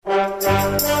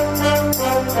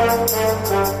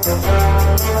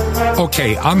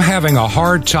Okay, I'm having a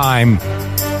hard time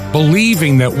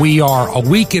believing that we are a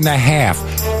week and a half,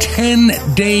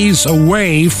 10 days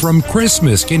away from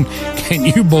Christmas. Can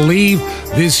you believe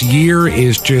this year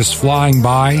is just flying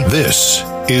by? This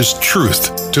is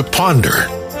Truth to Ponder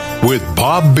with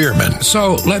Bob Bierman.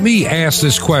 So let me ask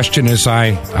this question as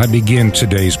I begin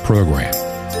today's program.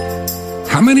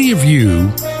 How many of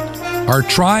you are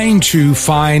trying to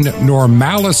find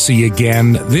normalcy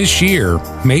again this year,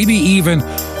 maybe even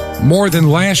more than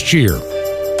last year,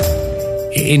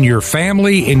 in your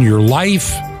family, in your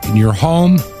life, in your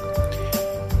home?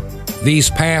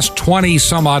 These past 20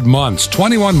 some odd months,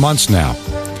 21 months now,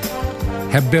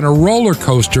 have been a roller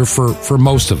coaster for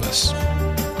most of us.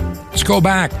 Let's go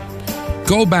back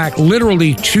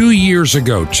literally 2 years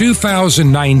ago,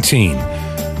 2019.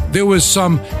 There was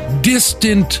some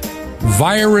distant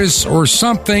virus or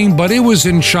something, but it was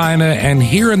in China, and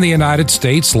here in the United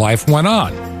States, life went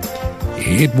on.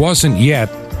 It wasn't yet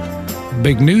a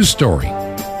big news story,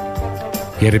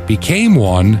 yet it became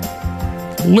one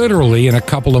literally in a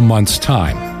couple of months'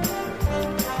 time.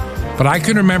 But I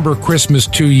can remember Christmas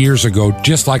 2 years ago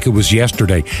just like it was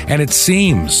yesterday, and it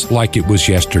seems like it was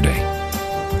yesterday.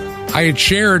 I had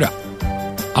shared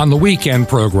on the weekend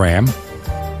program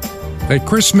that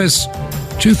Christmas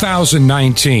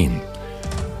 2019,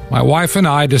 my wife and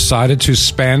I decided to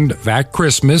spend that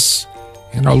Christmas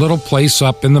in our little place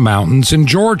up in the mountains in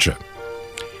Georgia.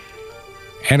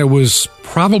 And it was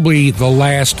probably the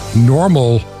last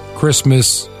normal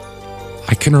Christmas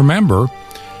I can remember,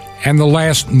 and the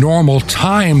last normal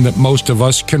time that most of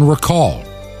us can recall.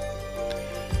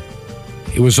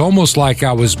 It was almost like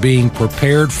I was being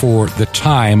prepared for the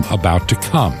time about to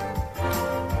come.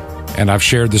 And I've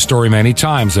shared the story many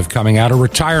times of coming out of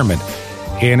retirement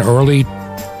in early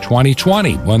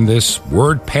 2020 when this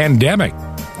word pandemic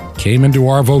came into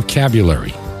our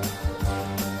vocabulary.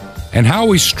 And how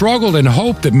we struggled and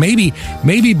hoped that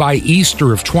maybe by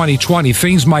Easter of 2020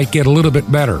 things might get a little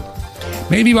bit better.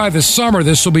 Maybe by the summer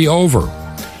this will be over.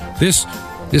 This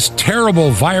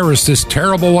terrible virus, this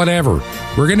terrible whatever,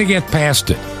 we're going to get past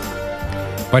it.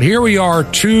 But here we are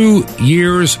 2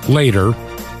 years later,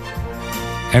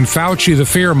 and Fauci the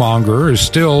fearmonger is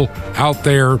still out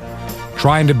there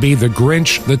trying to be the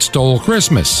Grinch that stole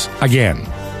Christmas again.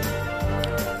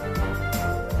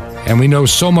 And we know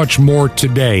so much more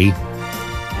today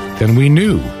than we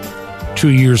knew 2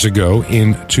 years ago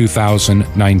in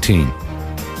 2019.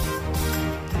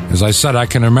 As I said, I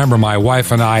can remember my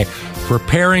wife and I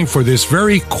preparing for this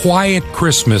very quiet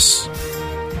Christmas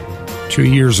 2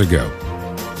 years ago.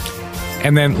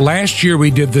 And then last year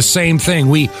we did the same thing.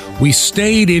 We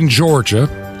stayed in Georgia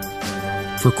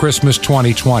for Christmas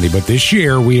 2020, but this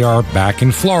year we are back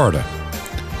in Florida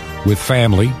with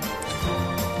family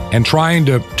and trying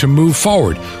to move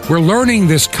forward. We're learning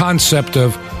this concept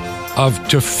of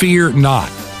to fear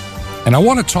not. And I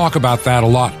want to talk about that a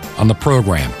lot on the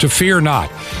program, to fear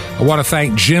not. I want to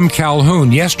thank Jim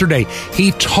Calhoun. Yesterday,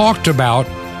 he talked about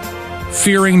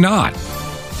fearing not.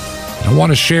 I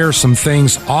want to share some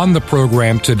things on the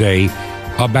program today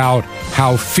about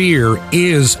how fear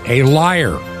is a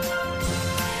liar.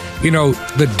 You know,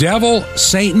 the devil,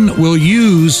 Satan, will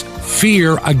use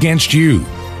fear against you.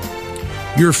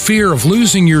 Your fear of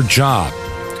losing your job.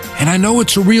 And I know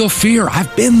it's a real fear.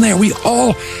 I've been there. We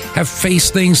all have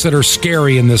faced things that are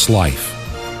scary in this life.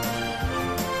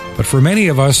 But for many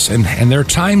of us, and there are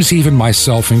times even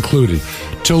myself included,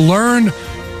 to learn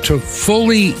to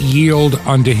fully yield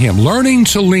unto Him. Learning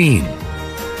to lean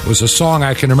was a song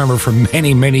I can remember from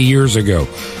many, many years ago.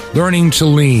 Learning to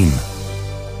lean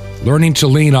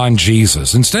on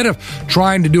Jesus instead of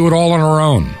trying to do it all on our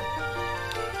own.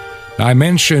 Now, I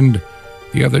mentioned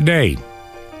the other day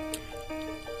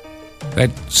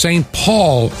that St.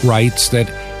 Paul writes that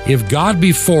if God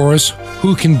be for us,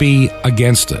 who can be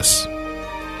against us?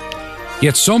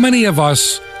 Yet so many of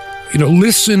us,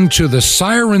 listen to the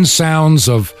siren sounds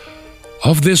of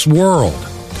this world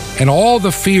and all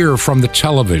the fear from the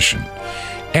television.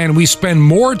 And we spend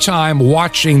more time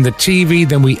watching the TV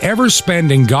than we ever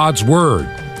spend in God's Word.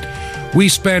 We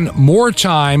spend more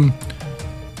time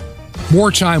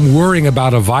worrying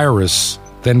about a virus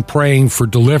than praying for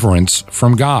deliverance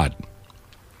from God.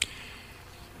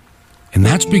 And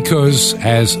that's because,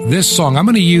 as this song, I'm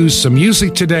going to use some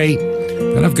music today,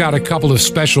 and I've got a couple of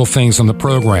special things on the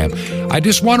program. I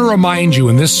just want to remind you,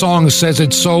 and this song says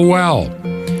it so well,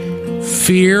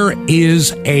 fear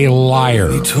is a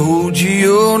liar. He told you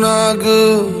you're not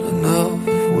good enough,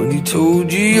 when he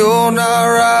told you you're not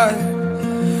right,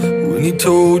 when he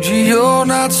told you you're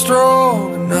not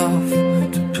strong enough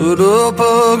to put up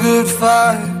a good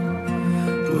fight.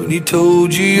 When he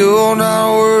told you you're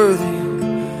not worthy,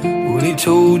 when he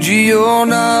told you you're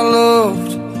not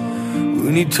loved,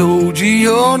 when he told you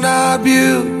you're not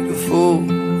beautiful,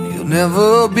 you'll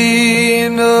never be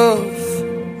enough.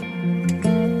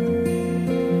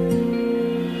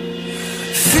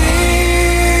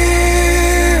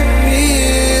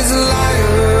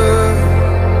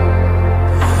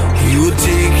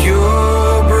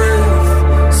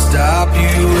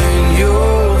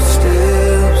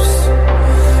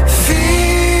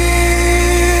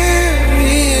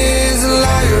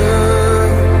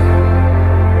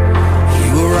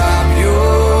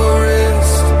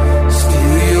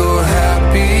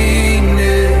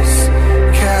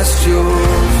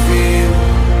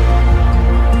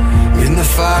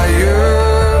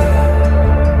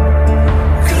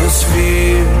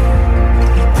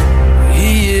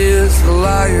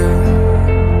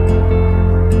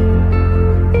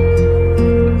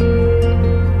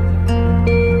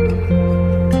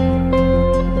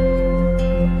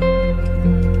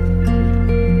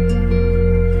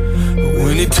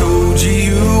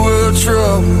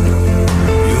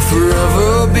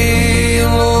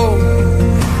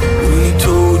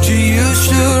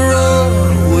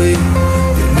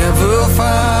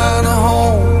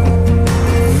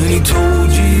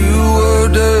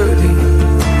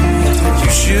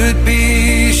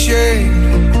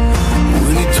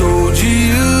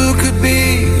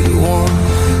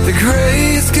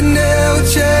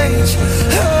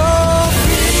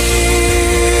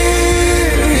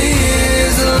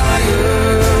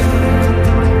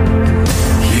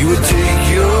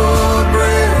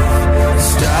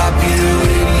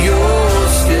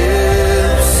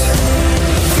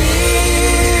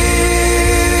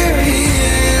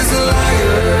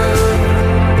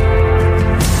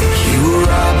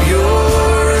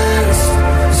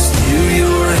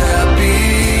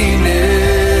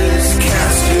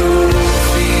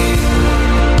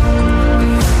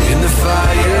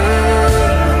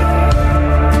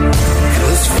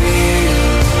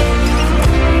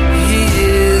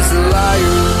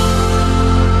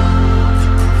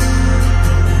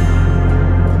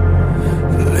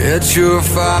 Let your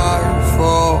fire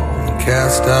fall and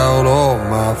cast out all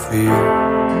my fear.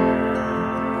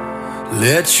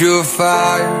 Let your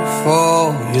fire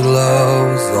fall, your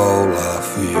love's all I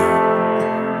fear.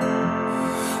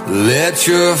 Let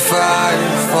your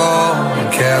fire fall and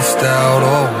cast out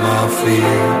all my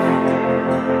fear.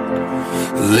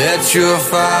 Let your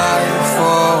fire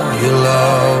fall, your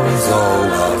love is all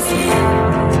I fear.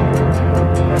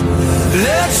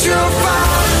 Let your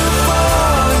fire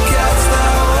fall and cast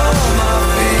out all my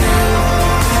fear.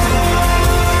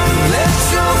 Let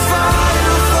your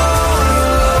fire fall,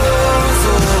 your love is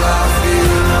all I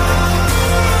feel.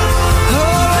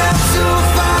 Oh, let your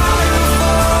fire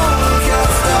fall and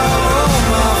cast out all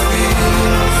my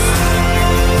fears.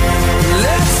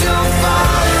 Let your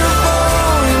fire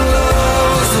fall, your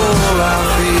love is all I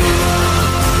feel.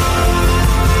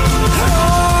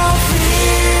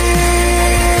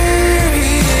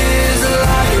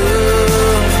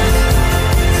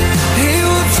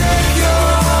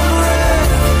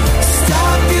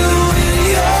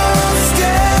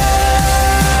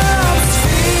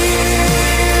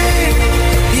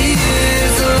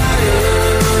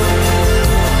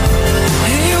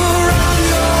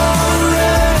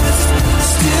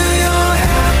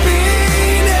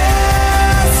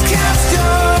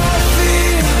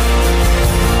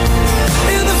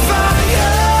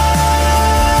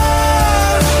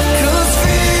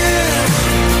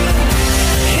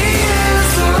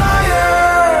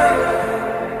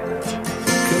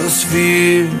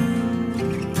 Fear,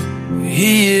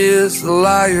 he is a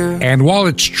liar. And while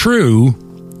it's true,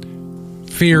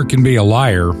 fear can be a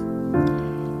liar,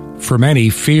 for many,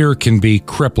 fear can be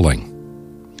crippling.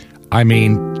 I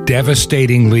mean,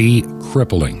 devastatingly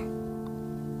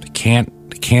crippling. They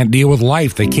can't deal with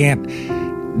life. They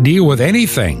can't deal with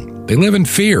anything. They live in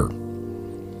fear.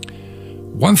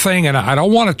 One thing, and I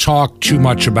don't want to talk too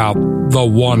much about the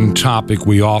one topic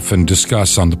we often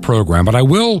discuss on the program, but I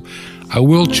will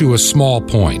to a small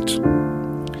point.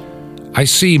 I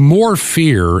see more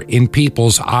fear in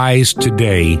people's eyes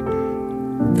today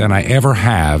than I ever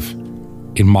have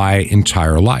in my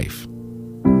entire life.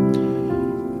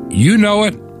 You know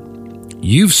it.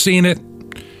 You've seen it.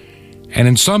 And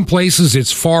in some places,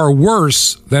 it's far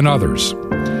worse than others.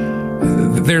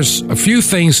 There's a few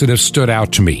things that have stood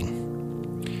out to me.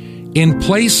 In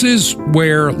places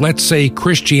where, let's say,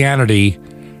 Christianity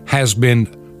has been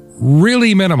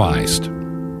really minimized,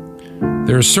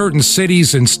 There are certain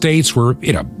cities and states where,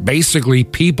 basically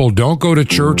people don't go to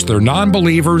church. They're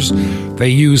non-believers. They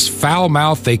use foul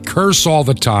mouth. They curse all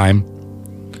the time.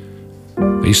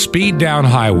 They speed down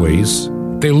highways.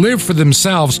 They live for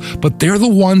themselves, but they're the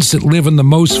ones that live in the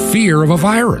most fear of a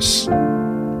virus,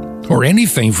 or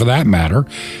anything for that matter,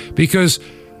 because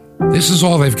this is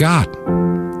all they've got.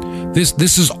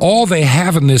 This is all they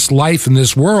have in this life, in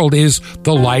this world, is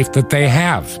the life that they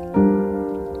have.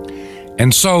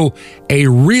 And so a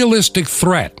realistic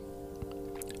threat,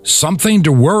 something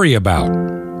to worry about,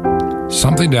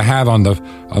 something to have on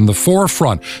the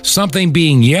forefront, something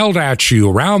being yelled at you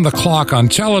around the clock on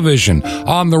television,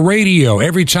 on the radio,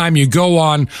 every time you go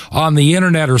on the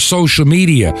internet or social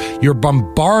media, you're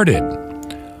bombarded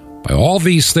by all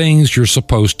these things you're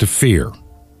supposed to fear.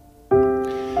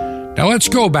 Now let's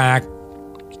go back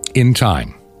in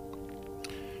time.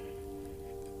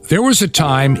 There was a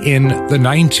time in the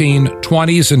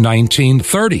 1920s and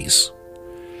 1930s.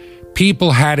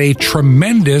 People had a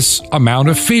tremendous amount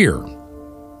of fear.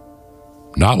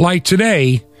 Not like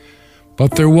today,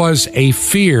 but there was a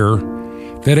fear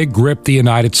that had gripped the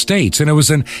United States, and it was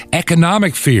an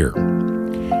economic fear.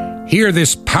 Here,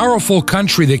 this powerful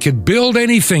country that could build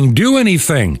anything, do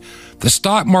anything. The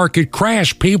stock market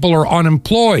crashed. People are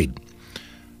unemployed.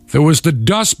 There was the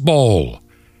Dust Bowl.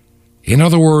 In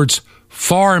other words,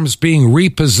 farms being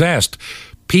repossessed,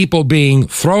 people being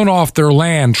thrown off their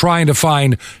land, trying to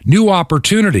find new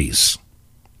opportunities.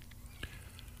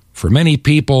 For many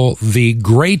people, the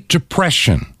Great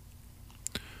Depression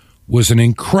was an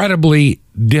incredibly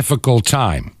difficult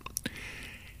time.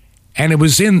 And it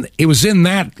was in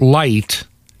that light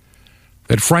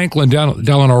that Franklin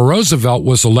Delano Roosevelt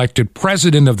was elected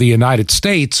President of the United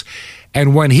States.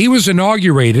 And when he was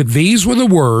inaugurated, these were the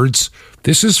words,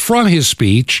 this is from his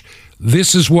speech,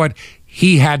 this is what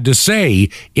he had to say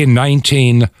in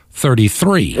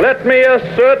 1933. Let me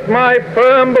assert my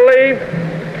firm belief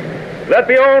that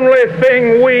the only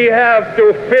thing we have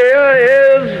to fear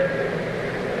is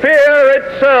fear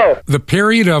itself. The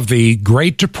period of the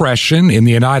Great Depression in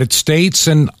the United States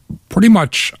and pretty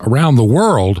much around the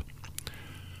world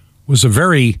was a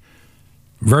very,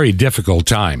 very difficult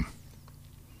time.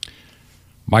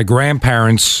 My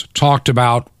grandparents talked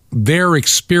about their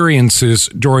experiences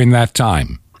during that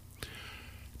time.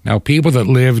 Now, people that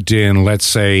lived in, let's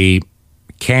say,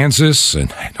 Kansas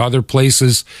and other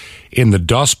places in the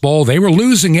Dust Bowl, they were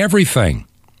losing everything.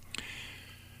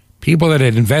 People that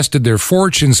had invested their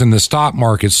fortunes in the stock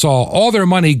market saw all their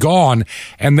money gone,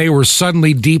 and they were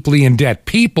suddenly deeply in debt.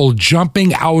 People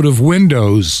jumping out of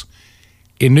windows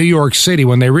in New York City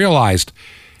when they realized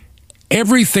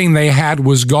everything they had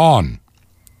was gone.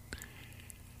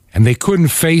 And they couldn't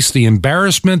face the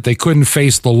embarrassment. They couldn't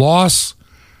face the loss.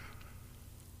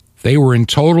 They were in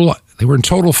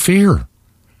total fear.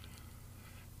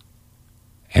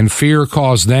 And fear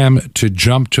caused them to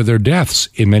jump to their deaths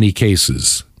in many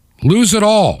cases. Lose it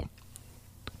all.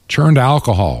 Turn to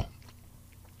alcohol.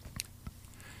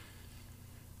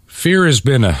 Fear has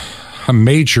been a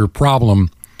major problem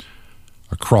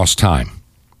across time.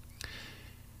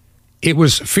 It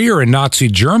was fear in Nazi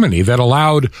Germany that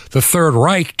allowed the Third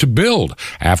Reich to build.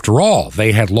 After all,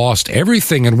 they had lost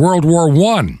everything in World War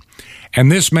I,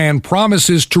 and this man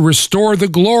promises to restore the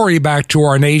glory back to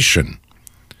our nation.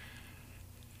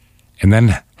 And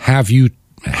then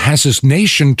has his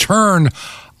nation turn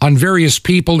on various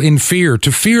people in fear,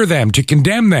 to fear them, to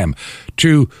condemn them,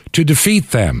 to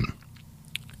defeat them.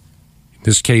 In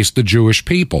this case, the Jewish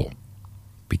people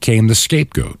became the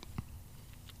scapegoat.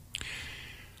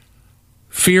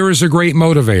 Fear is a great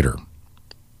motivator.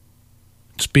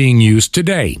 It's being used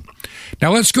today.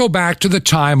 Now let's go back to the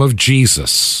time of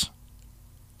Jesus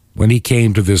when he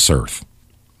came to this earth.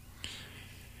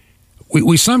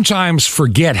 We sometimes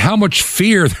forget how much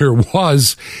fear there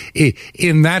was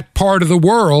in that part of the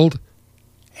world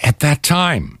at that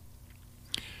time.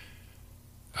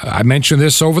 I mentioned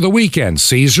this over the weekend.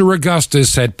 Caesar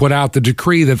Augustus had put out the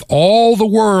decree that all the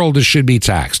world should be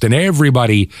taxed, and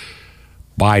everybody,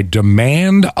 by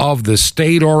demand of the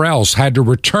state or else, had to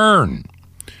return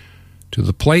to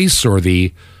the place or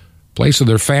the place of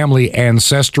their family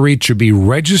ancestry to be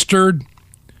registered,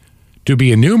 to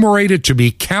be enumerated, to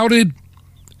be counted.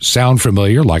 Sound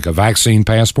familiar, like a vaccine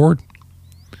passport?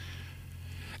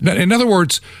 In other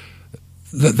words,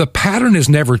 the pattern has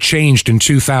never changed in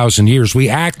 2,000 years. We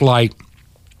act like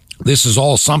this is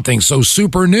all something so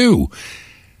super new.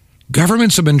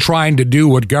 Governments have been trying to do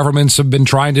what governments have been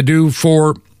trying to do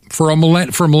for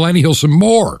millennials and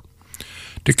more,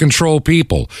 to control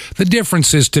people. The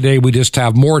difference is today we just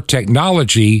have more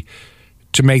technology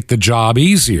to make the job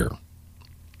easier.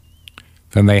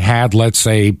 than they had, let's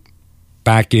say,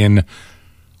 back in,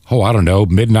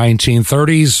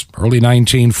 mid-1930s, early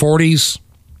 1940s,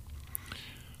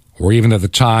 or even at the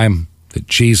time that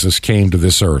Jesus came to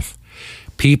this earth.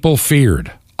 People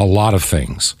feared a lot of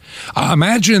things.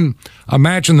 Imagine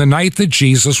the night that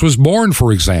Jesus was born,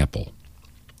 for example.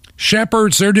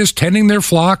 Shepherds, they're just tending their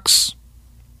flocks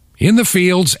in the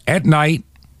fields at night.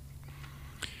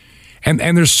 And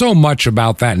there's so much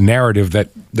about that narrative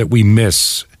that we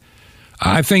miss.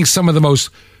 I think some of the most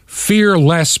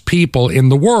fearless people in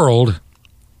the world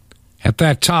at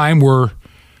that time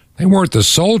they weren't the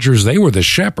soldiers, they were the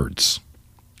shepherds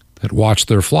that watched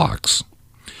their flocks.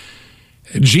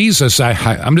 Jesus,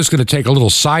 I'm just going to take a little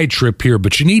side trip here,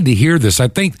 but you need to hear this. I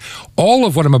think all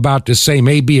of what I'm about to say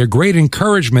may be a great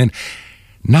encouragement,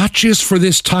 not just for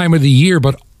this time of the year,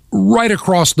 but right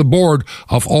across the board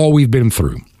of all we've been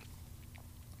through.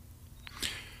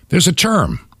 There's a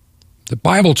term. The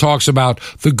Bible talks about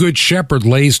the good shepherd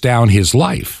lays down his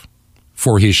life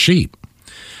for his sheep.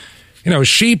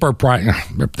 Sheep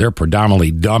they're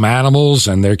predominantly dumb animals,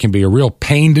 and there can be a real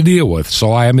pain to deal with,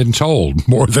 so I have been told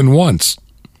more than once.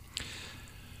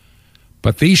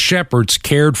 But these shepherds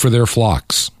cared for their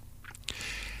flocks.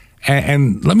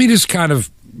 And let me just kind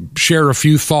of share a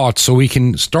few thoughts so we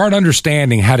can start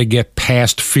understanding how to get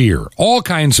past fear, all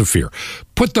kinds of fear.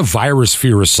 Put the virus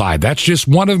fear aside. That's just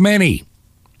one of many.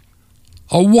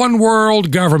 A one-world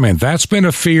government, that's been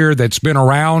a fear that's been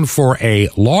around for a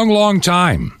long, long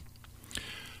time.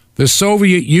 The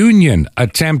Soviet Union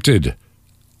attempted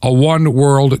a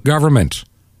one-world government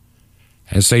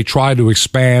as they tried to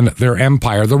expand their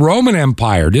empire. The Roman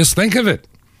Empire, just think of it.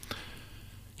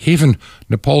 Even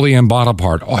Napoleon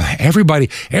Bonaparte,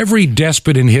 every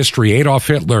despot in history, Adolf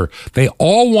Hitler, they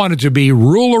all wanted to be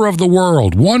ruler of the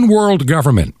world, one world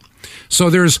government. So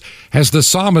there's, as the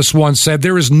psalmist once said,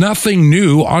 there is nothing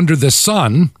new under the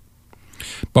sun,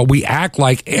 but we act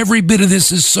like every bit of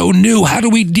this is so new. How do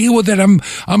we deal with it?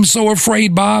 I'm so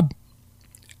afraid, Bob.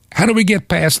 How do we get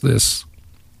past this?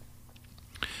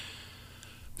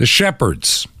 The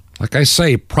shepherds, like I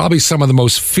say, probably some of the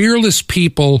most fearless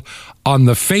people on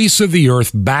the face of the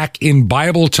earth back in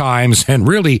Bible times and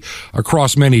really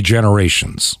across many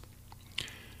generations.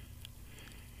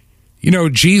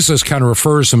 Jesus kind of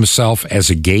refers himself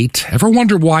as a gate. Ever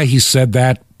wonder why he said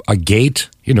that? A gate,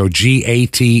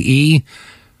 Gate,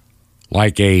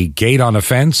 like a gate on a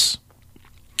fence?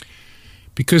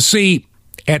 Because, see,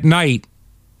 at night,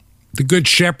 the good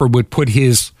shepherd would put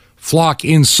his flock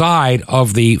inside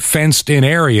of the fenced-in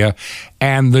area,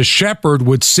 and the shepherd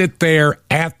would sit there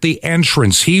at the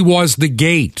entrance. He was the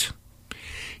gate.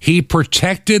 He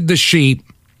protected the sheep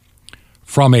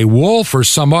from a wolf or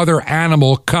some other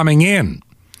animal coming in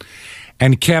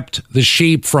and kept the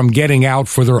sheep from getting out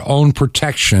for their own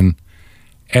protection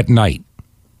at night.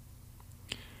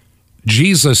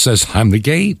 Jesus says, I'm the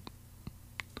gate.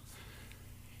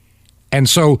 And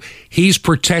so he's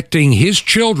protecting his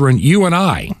children, you and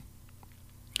I.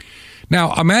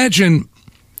 Now, imagine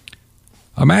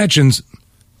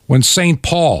when St.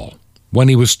 Paul, when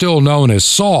he was still known as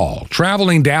Saul,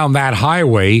 traveling down that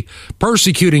highway,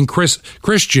 persecuting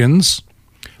Christians,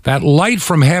 that light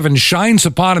from heaven shines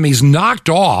upon him. He's knocked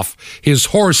off his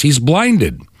horse. He's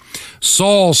blinded.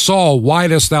 Saul, Saul, why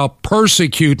dost thou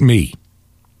persecute me?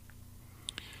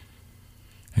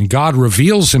 And God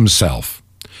reveals himself.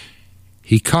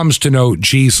 He comes to know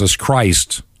Jesus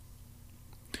Christ.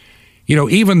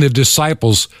 Even the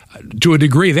disciples, to a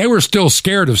degree, they were still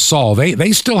scared of Saul.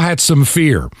 They still had some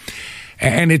fear.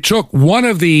 And it took one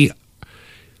of the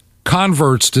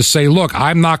converts to say, look,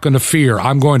 I'm not going to fear.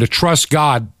 I'm going to trust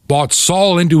God. Brought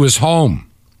Saul into his home.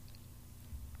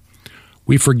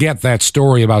 We forget that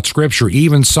story about Scripture.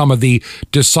 Even some of the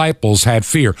disciples had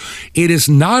fear. It is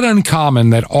not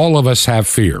uncommon that all of us have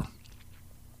fear.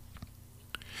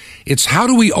 It's how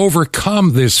do we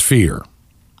overcome this fear?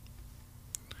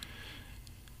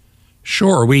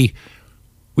 Sure, we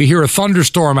hear a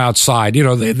thunderstorm outside.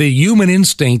 The human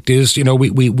instinct is,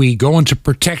 we go into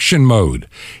protection mode.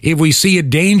 If we see a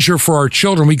danger for our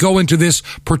children, we go into this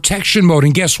protection mode.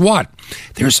 And guess what?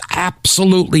 There's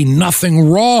absolutely nothing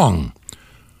wrong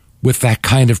with that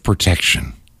kind of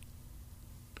protection.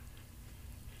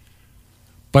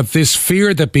 But this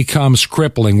fear that becomes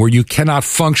crippling, where you cannot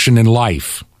function in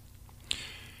life,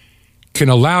 can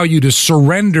allow you to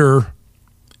surrender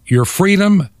your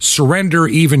freedom, surrender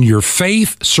even your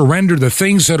faith, surrender the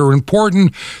things that are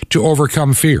important to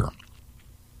overcome fear.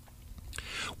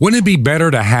 Wouldn't it be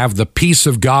better to have the peace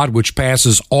of God, which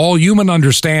passes all human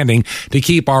understanding, to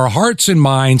keep our hearts and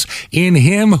minds in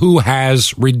Him who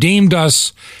has redeemed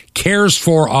us, cares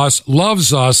for us,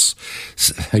 loves us?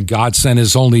 God sent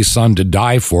His only Son to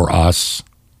die for us.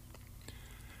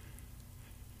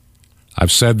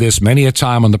 I've said this many a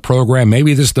time on the program.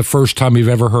 Maybe this is the first time you've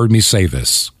ever heard me say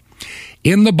this.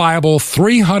 In the Bible,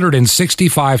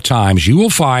 365 times, you will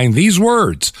find these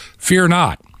words, fear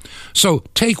not. So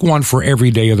take one for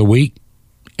every day of the week,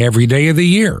 every day of the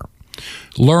year.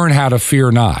 Learn how to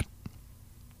fear not.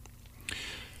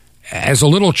 As a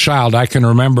little child, I can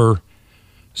remember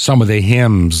some of the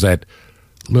hymns that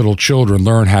little children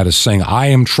learn how to sing. I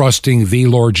am trusting Thee,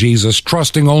 Lord Jesus,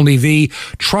 trusting only Thee,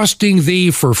 trusting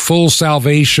Thee for full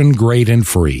salvation, great and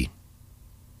free.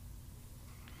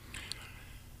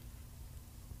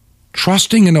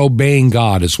 Trusting and obeying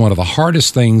God is one of the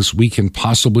hardest things we can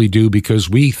possibly do because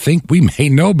we think we may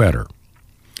know better.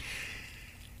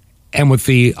 And with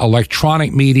the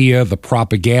electronic media, the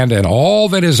propaganda, and all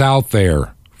that is out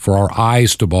there for our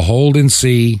eyes to behold and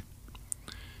see,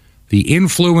 the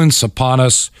influence upon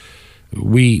us,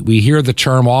 we hear the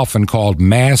term often called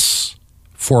mass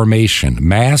formation.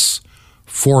 Mass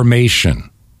formation.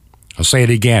 I'll say it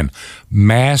again.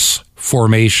 Mass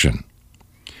formation.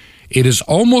 It is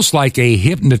almost like a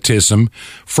hypnotism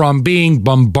from being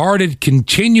bombarded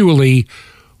continually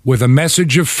with a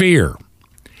message of fear.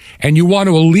 And you want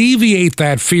to alleviate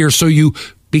that fear so you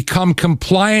become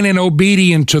compliant and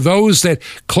obedient to those that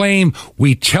claim,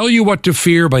 we tell you what to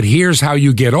fear, but here's how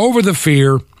you get over the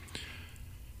fear.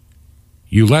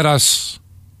 You let us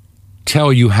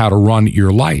tell you how to run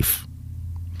your life.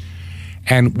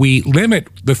 And we limit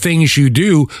the things you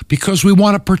do because we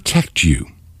want to protect you.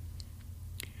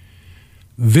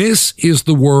 This is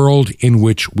the world in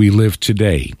which we live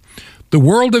today. The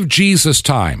world of Jesus'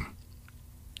 time.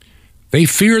 They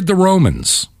feared the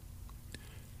Romans.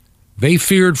 They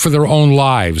feared for their own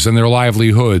lives and their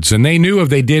livelihoods, and they knew if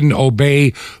they didn't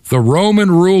obey the Roman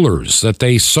rulers that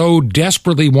they so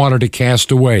desperately wanted to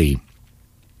cast away,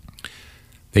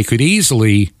 they could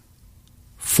easily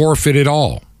forfeit it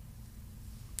all.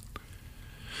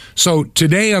 So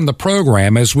today on the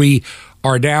program, as we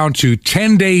are down to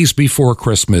 10 days before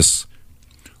Christmas,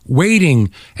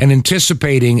 waiting and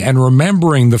anticipating and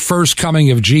remembering the first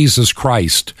coming of Jesus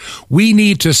Christ, we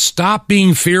need to stop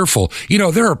being fearful. You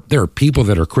know, there are people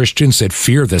that are Christians that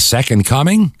fear the second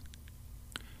coming.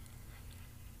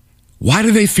 Why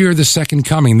do they fear the second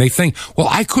coming? They think, well,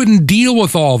 I couldn't deal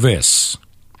with all this.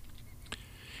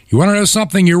 You want to know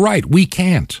something? You're right. We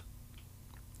can't.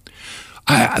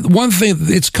 One thing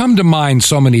that's come to mind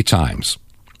so many times.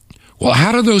 Well,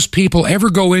 how do those people ever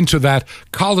go into that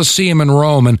Colosseum in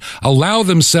Rome and allow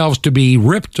themselves to be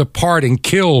ripped apart and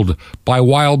killed by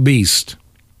wild beasts?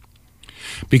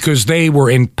 Because they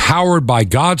were empowered by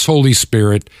God's Holy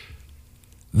Spirit.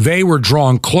 They were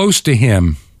drawn close to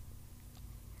Him.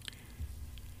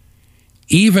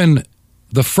 Even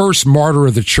the first martyr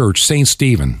of the church, St.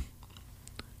 Stephen.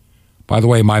 By the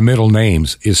way, my middle name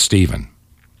is Stephen.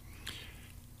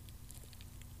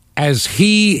 As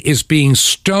he is being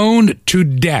stoned to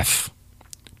death,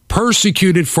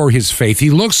 persecuted for his faith,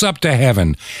 he looks up to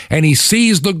heaven and he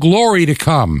sees the glory to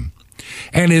come.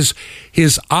 And his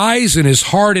eyes and his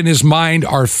heart and his mind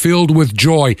are filled with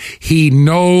joy. He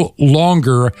no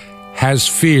longer has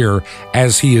fear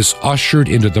as he is ushered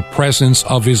into the presence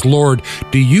of his Lord.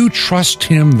 Do you trust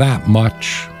Him that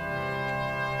much?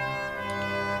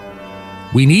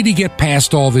 We need to get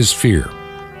past all this fear.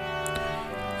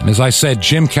 And as I said,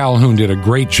 Jim Calhoun did a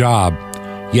great job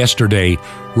yesterday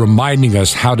reminding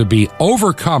us how to be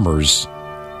overcomers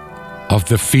of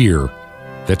the fear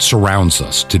that surrounds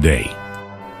us today.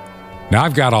 Now,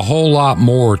 I've got a whole lot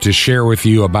more to share with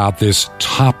you about this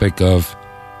topic of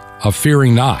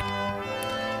fearing not.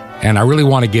 And I really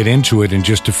want to get into it in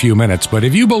just a few minutes. But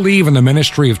if you believe in the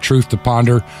ministry of Truth to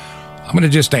Ponder, I'm going to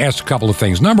just ask a couple of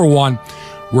things. Number one,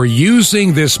 we're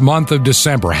using this month of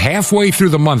December, halfway through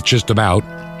the month just about,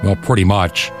 well, pretty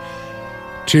much,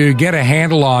 to get a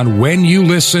handle on when you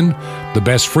listen, the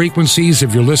best frequencies,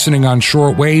 if you're listening on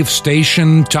shortwave,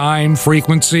 station, time,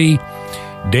 frequency,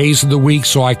 days of the week,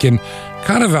 so I can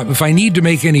kind of, if I need to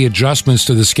make any adjustments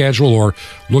to the schedule or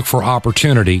look for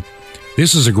opportunity,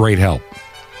 this is a great help.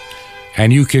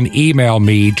 And you can email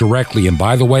me directly. And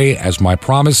by the way, as my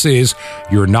promise is,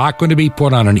 you're not going to be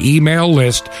put on an email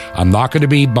list. I'm not going to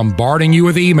be bombarding you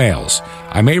with emails.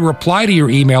 I may reply to your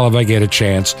email if I get a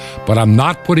chance, but I'm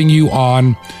not putting you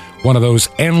on one of those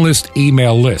endless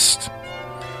email lists.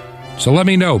 So let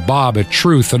me know,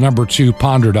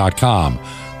 Bob@truth2ponder.com.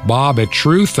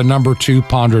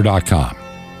 Bob@truth2ponder.com.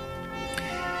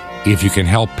 If you can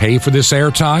help pay for this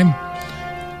airtime,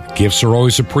 gifts are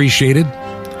always appreciated.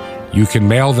 You can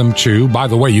mail them to, by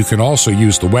the way, you can also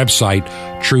use the website,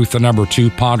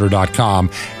 truth2ponder.com,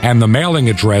 and the mailing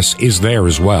address is there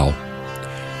as well.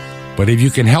 But if you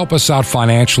can help us out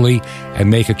financially and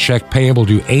make a check payable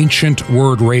to Ancient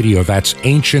Word Radio, that's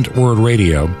Ancient Word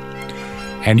Radio,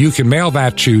 and you can mail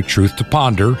that to Truth to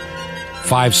Ponder,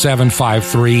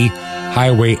 5753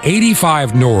 Highway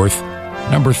 85 North,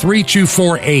 number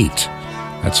 3248.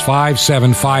 That's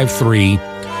 5753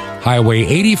 Highway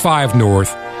 85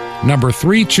 North, number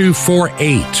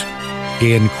 3248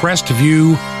 in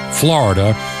Crestview,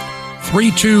 Florida,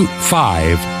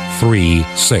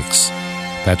 32536.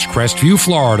 That's Crestview,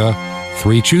 Florida,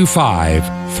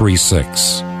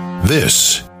 32536.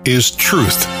 This is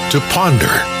Truth to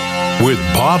Ponder with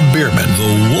Bob Bierman.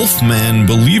 The Wolfman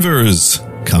Believers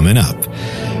coming up.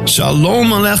 Shalom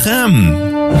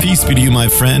Aleichem. Peace be to you, my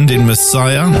friend in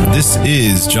Messiah. This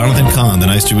is Jonathan Kahn, the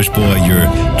nice Jewish boy, your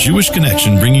Jewish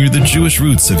connection, bringing you the Jewish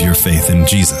roots of your faith in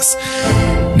Jesus.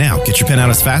 Now, get your pen out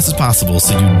as fast as possible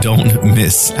so you don't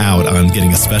miss out on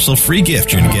getting a special free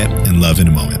gift you're going to get and love in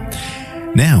a moment.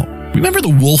 Now, remember The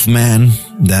Wolfman,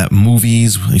 that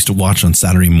movies I used to watch on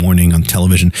Saturday morning on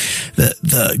television?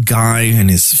 The guy and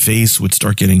his face would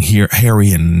start getting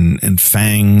hairy and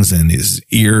fangs, and his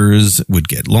ears would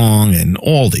get long and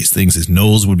all these things. His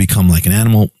nose would become like an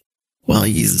animal. Well,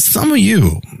 some of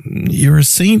you're a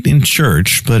saint in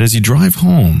church, but as you drive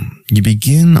home, you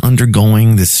begin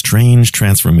undergoing this strange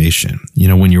transformation. You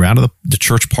know, when you're out of the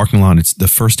church parking lot, it's the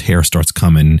first hair starts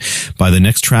coming. By the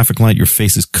next traffic light, your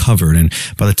face is covered. And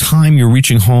by the time you're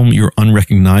reaching home, you're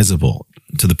unrecognizable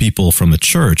to the people from the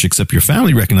church, except your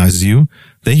family recognizes you.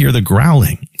 They hear the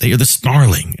growling, they hear the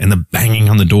snarling and the banging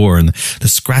on the door and the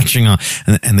scratching on,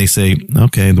 and they say,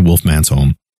 okay, the Wolfman's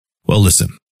home. Well, listen,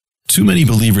 too many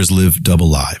believers live double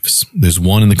lives. There's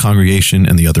one in the congregation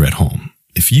and the other at home.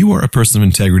 If you are a person of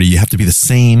integrity, you have to be the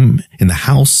same in the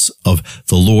house of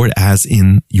the Lord as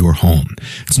in your home.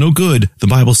 It's no good, the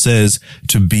Bible says,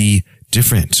 to be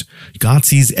different. God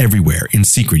sees everywhere in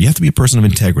secret. You have to be a person of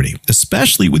integrity,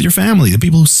 especially with your family, the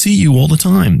people who see you all the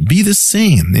time. Be the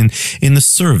same in the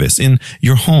service, in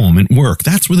your home, and work.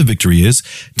 That's where the victory is.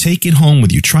 Take it home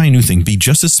with you. Try a new thing. Be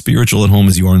just as spiritual at home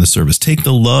as you are in the service. Take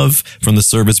the love from the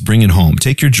service, bring it home.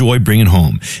 Take your joy, bring it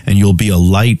home. And you'll be a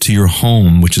light to your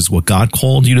home, which is what God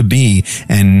called you to be,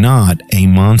 and not a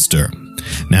monster.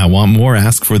 Now, want more?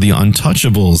 Ask for the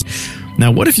Untouchables. Now,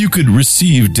 what if you could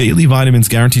receive daily vitamins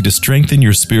guaranteed to strengthen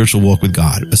your spiritual walk with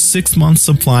God? A 6-month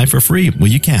supply for free. Well,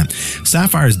 you can.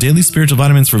 Sapphire's daily spiritual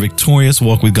vitamins for victorious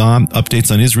walk with God, updates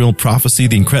on Israel, prophecy,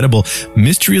 the incredible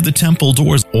mystery of the temple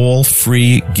doors, all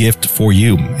free gift for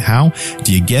you. How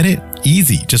do you get it?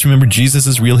 Easy. Just remember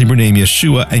Jesus' real Hebrew name,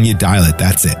 Yeshua, and you dial it.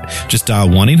 That's it. Just dial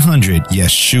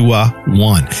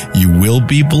 1-800-YESHUA-1. You will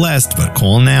be blessed, but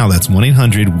call now. That's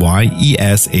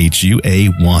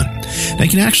 1-800-YESHUA-1. Now, you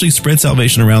can actually spread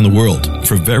salvation around the world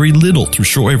for very little through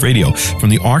shortwave radio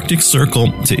from the Arctic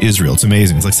Circle to Israel. It's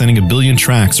amazing. It's like sending 1 billion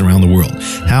tracks around the world.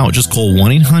 How? Just call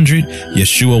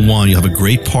 1-800-YESHUA-1. You'll have a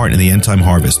great part in the end time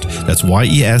harvest. That's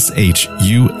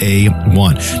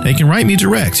YESHUA-1. Now, you can write me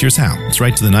direct. Here's how. It's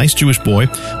right to the nice Jewish Boy,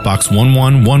 Box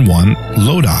 1111,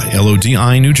 Lodi,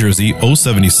 Lodi, New Jersey,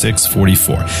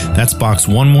 07644. That's Box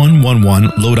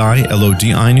 1111, Lodi,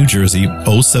 Lodi, New Jersey,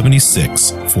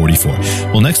 07644.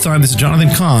 Well, next time, this is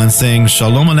Jonathan Kahn saying,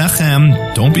 Shalom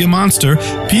Aleichem, don't be a monster,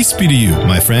 peace be to you,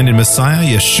 my friend in Messiah,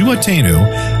 Yeshua Tenu,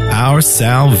 our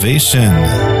salvation.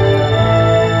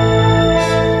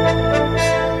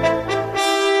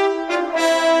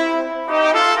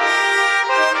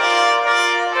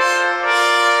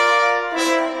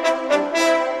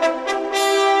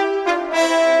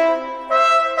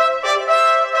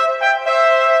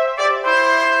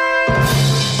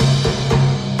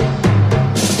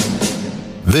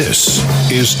 This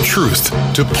is Truth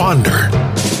to Ponder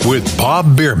with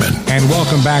Bob Bierman. And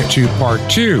welcome back to part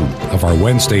 2 of our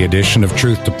Wednesday edition of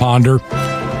Truth to Ponder.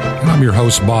 And I'm your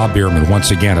host, Bob Bierman.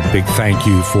 Once again, a big thank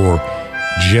you for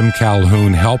Jim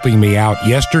Calhoun helping me out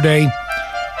yesterday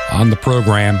on the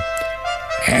program.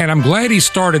 And I'm glad he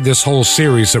started this whole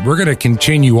series that we're going to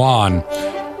continue on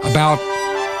about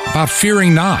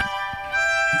fearing not.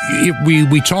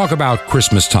 We talk about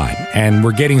Christmas time, and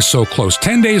we're getting so close.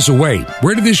 10 days away.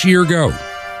 Where did this year go?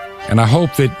 And I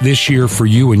hope that this year for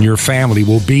you and your family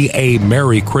will be a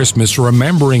Merry Christmas,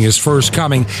 remembering His first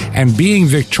coming and being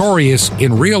victorious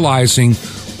in realizing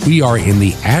we are in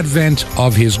the advent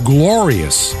of His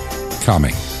glorious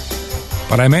coming.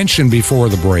 But I mentioned before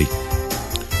the break,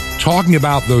 talking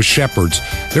about those shepherds,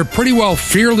 they're pretty well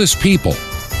fearless people.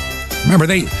 Remember,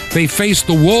 They face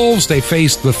the wolves, they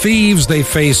face the thieves, they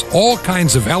face all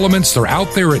kinds of elements. They're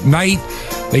out there at night.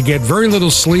 They get very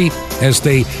little sleep as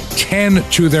they tend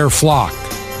to their flock.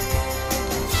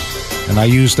 And I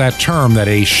use that term that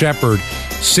a shepherd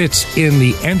sits in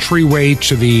the entryway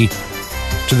to the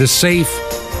safe,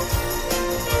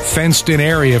 fenced-in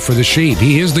area for the sheep.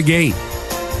 He is the gate.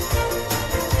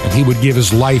 And he would give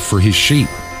his life for his sheep,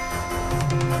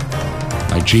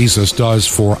 like Jesus does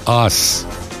for us.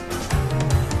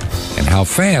 And how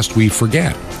fast we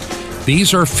forget.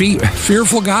 These are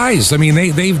fearful guys. I mean,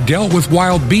 they've dealt with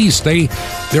wild beasts.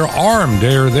 They're armed.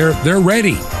 They're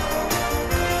ready.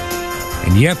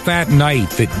 And yet that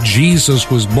night that Jesus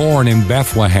was born in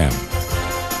Bethlehem,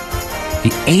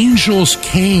 the angels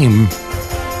came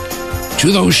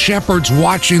to those shepherds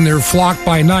watching their flock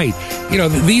by night. You know,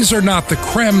 these are not the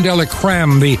creme de la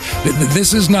creme.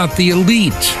 This is not the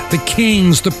elite, the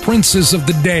kings, the princes of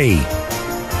the day.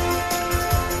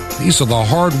 These are the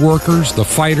hard workers, the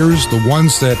fighters, the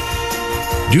ones that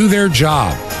do their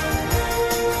job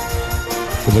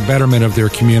for the betterment of their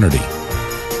community.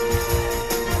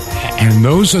 And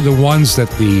those are the ones that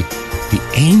the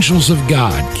angels of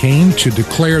God came to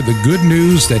declare the good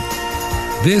news that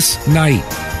this night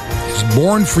is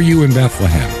born for you in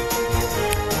Bethlehem,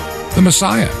 the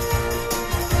Messiah.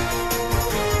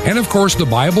 And of course, the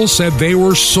Bible said they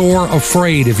were sore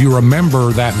afraid, if you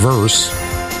remember that verse.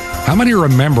 How many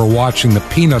remember watching the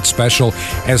Peanut special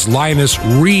as Linus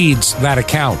reads that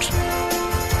account?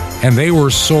 And they were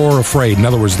sore afraid. In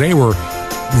other words, they were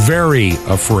very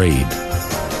afraid.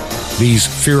 These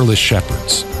fearless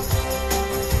shepherds.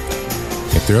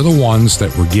 If they're the ones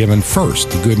that were given first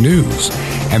the good news,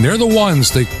 and they're the ones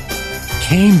that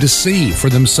came to see for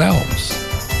themselves,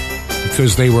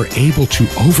 because they were able to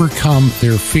overcome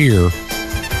their fear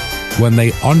when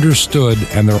they understood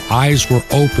and their eyes were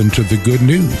open to the good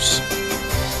news.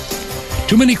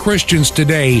 Too many Christians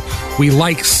today, we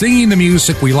like singing the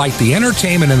music, we like the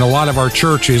entertainment in a lot of our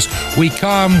churches. We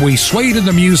come, we sway to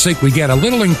the music, we get a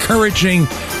little encouraging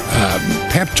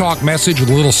pep talk message with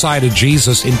a little side of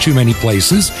Jesus in too many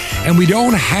places, and we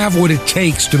don't have what it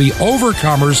takes to be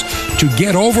overcomers, to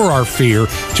get over our fear,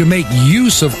 to make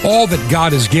use of all that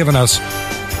God has given us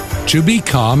to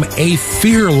become a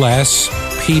fearless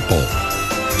people.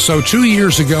 So 2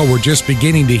 years ago, we're just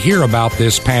beginning to hear about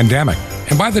this pandemic.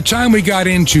 And by the time we got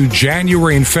into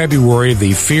January and February,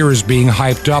 the fear is being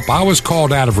hyped up. I was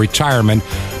called out of retirement,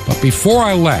 but before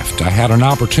I left, I had an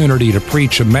opportunity to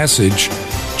preach a message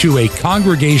to a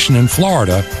congregation in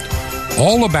Florida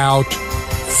all about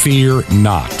fear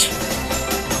not.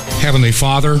 Heavenly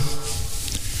Father,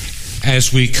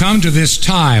 as we come to this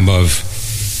time of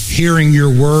hearing your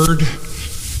word,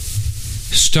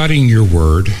 studying your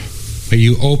word, may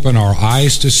you open our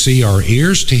eyes to see, our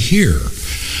ears to hear,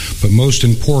 but most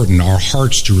important, our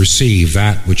hearts to receive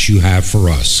that which you have for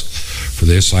us. For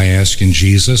this I ask in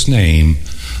Jesus' name,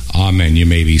 amen. You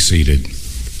may be seated.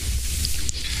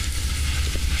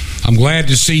 I'm glad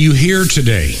to see you here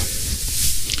today.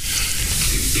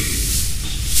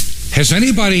 Has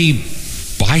anybody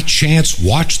by chance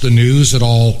watched the news at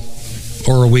all,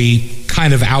 or are we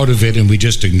kind of out of it and we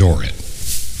just ignore it?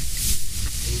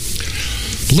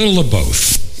 A little of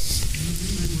both.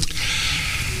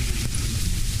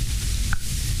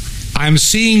 I'm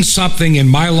seeing something in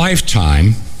my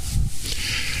lifetime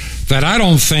that I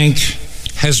don't think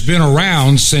has been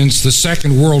around since the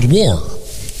Second World War.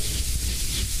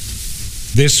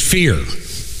 This fear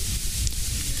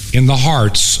in the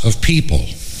hearts of people.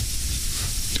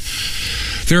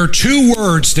 There are two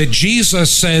words that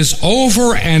Jesus says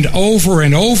over and over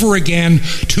and over again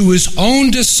to his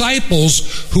own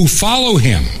disciples who follow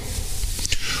him,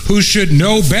 who should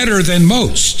know better than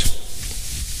most.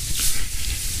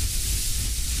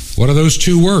 What are those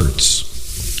two words?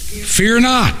 Fear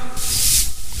not.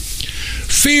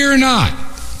 Fear not.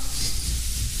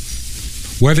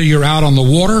 Whether you're out on the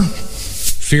water,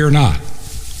 fear not.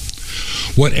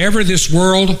 Whatever this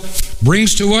world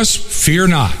brings to us, fear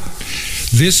not.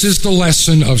 This is the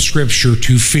lesson of Scripture,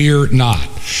 to fear not.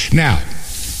 Now,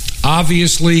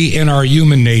 obviously in our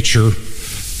human nature,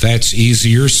 that's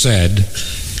easier said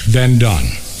than done.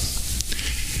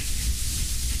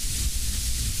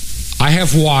 I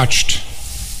have watched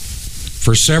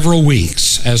for several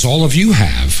weeks, as all of you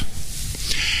have,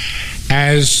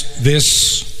 as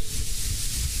this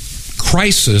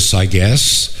crisis, I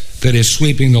guess, that is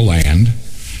sweeping the land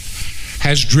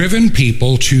has driven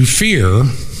people to fear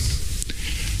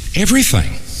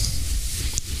everything.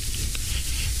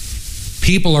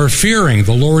 People are fearing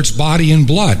the Lord's body and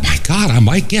blood. My God, I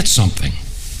might get something.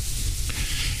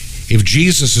 If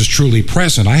Jesus is truly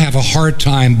present, I have a hard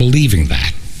time believing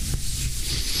that.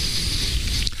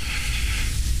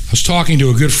 was talking to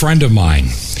a good friend of mine.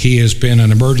 He has been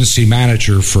an emergency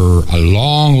manager for a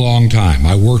long, long time.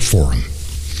 I worked for him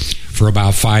for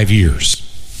about 5 years.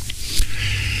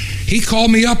 He called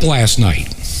me up last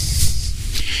night,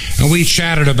 and we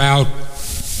chatted about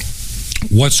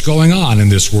what's going on in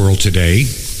this world today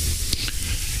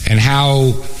and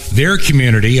how their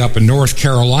community up in North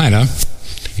Carolina,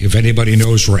 if anybody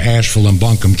knows where Asheville and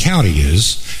Buncombe County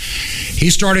is, he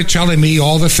started telling me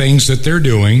all the things that they're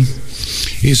doing.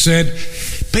 He said,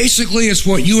 basically it's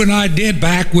what you and I did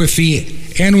back with the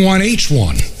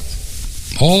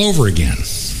N1H1 all over again.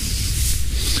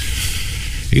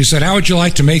 He said, how would you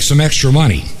like to make some extra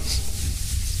money?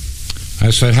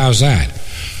 I said, how's that?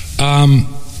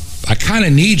 I kind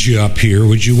of need you up here.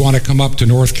 Would you want to come up to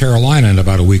North Carolina in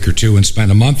about a week or two and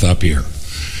spend a month up here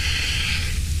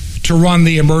to run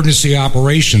the Emergency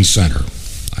Operations Center?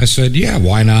 I said, yeah,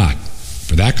 why not?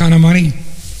 For that kind of money,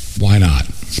 why not?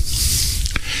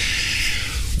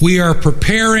 We are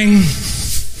preparing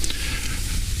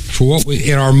for what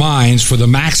we, in our minds, for the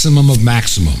maximum of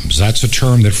maximums. That's a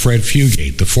term that Fred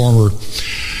Fugate, the former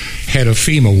head of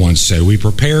FEMA, once said. We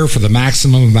prepare for the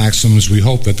maximum of maximums. We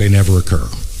hope that they never occur.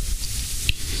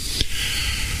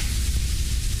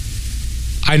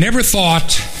 I never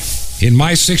thought in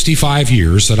my 65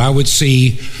 years that I would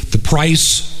see the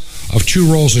price of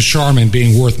 2 rolls of Charmin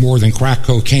being worth more than crack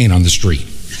cocaine on the street.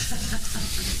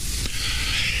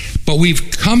 But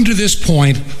we've come to this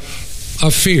point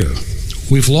of fear.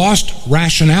 We've lost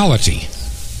rationality,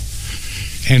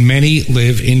 and many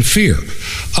live in fear.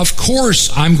 Of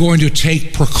course, I'm going to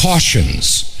take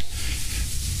precautions.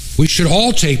 We should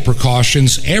all take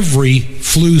precautions every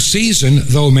flu season,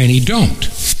 though many don't,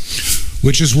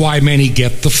 which is why many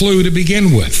get the flu to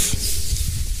begin with.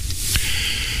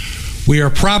 We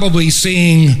are probably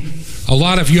seeing a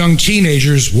lot of young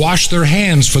teenagers wash their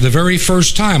hands for the very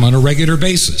first time on a regular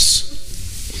basis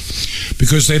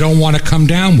because they don't want to come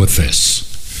down with this.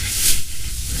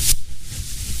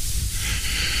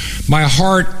 My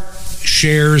heart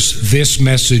shares this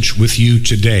message with you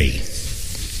today.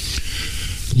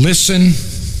 Listen,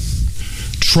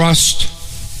 trust,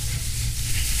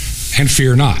 and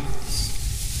fear not.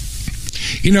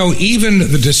 You know, even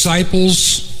the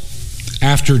disciples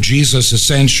after Jesus'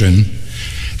 ascension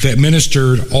that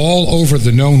ministered all over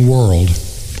the known world,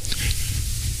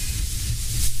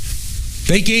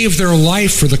 they gave their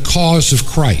life for the cause of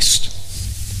Christ,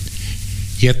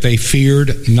 yet they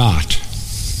feared not.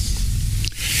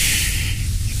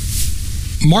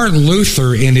 Martin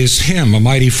Luther, in his hymn, A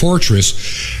Mighty Fortress,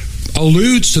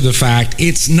 alludes to the fact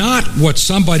it's not what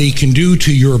somebody can do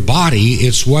to your body,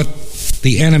 it's what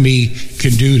the enemy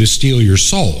can do to steal your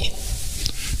soul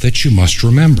that you must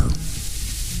remember.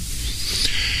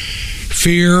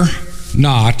 Fear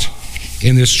not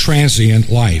in this transient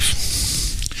life.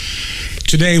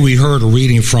 Today we heard a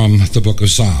reading from the book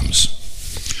of Psalms,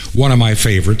 one of my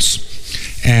favorites,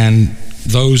 and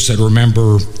those that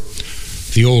remember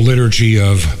the old liturgy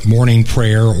of morning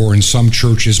prayer, or in some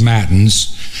churches,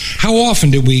 matins. How often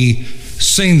did we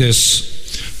sing this?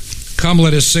 Come,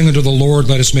 let us sing unto the Lord,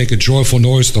 let us make a joyful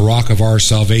noise to the rock of our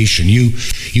salvation. You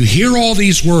hear all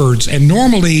these words, and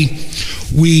normally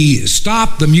we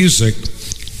stop the music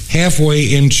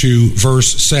halfway into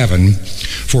verse 7.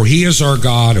 For he is our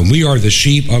God, and we are the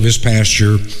sheep of his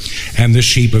pasture and the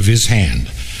sheep of his hand.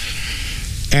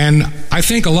 And I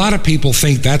think a lot of people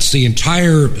think that's the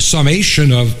entire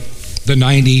summation of the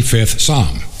 95th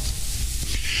Psalm.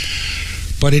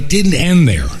 But it didn't end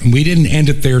there, and we didn't end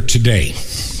it there today.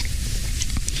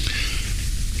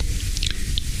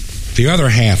 The other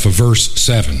half of verse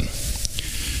 7.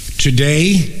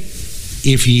 Today,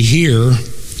 if ye hear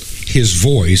his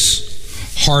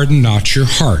voice, harden not your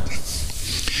heart,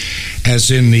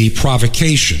 as in the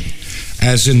provocation,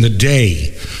 as in the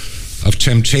day of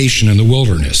temptation in the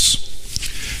wilderness.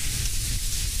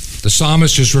 The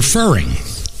psalmist is referring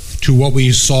to what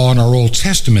we saw in our Old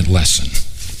Testament lesson.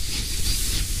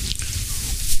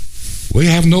 We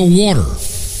have no water.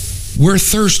 We're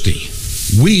thirsty.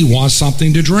 We want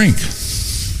something to drink.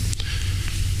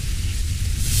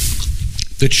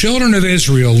 The children of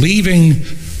Israel leaving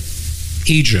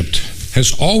Egypt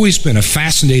has always been a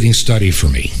fascinating study for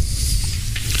me.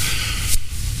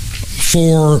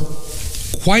 For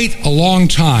quite a long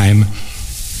time,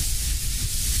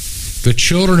 the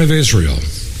children of Israel,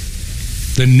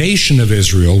 the nation of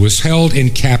Israel, was held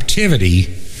in captivity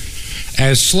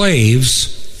as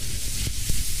slaves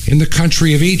in the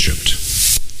country of Egypt.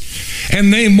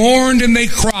 And they mourned and they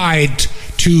cried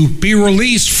to be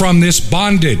released from this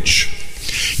bondage.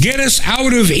 Get us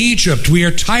out of Egypt. We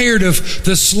are tired of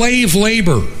the slave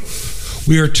labor.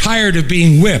 We are tired of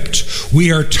being whipped.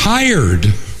 We are tired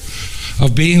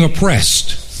of being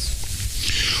oppressed.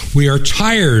 We are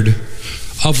tired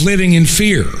of living in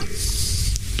fear.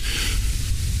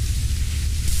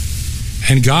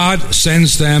 And God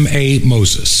sends them a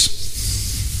Moses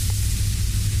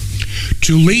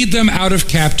to lead them out of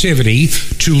captivity,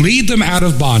 to lead them out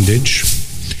of bondage.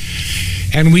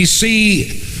 And we see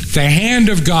the hand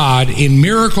of God in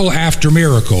miracle after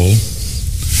miracle,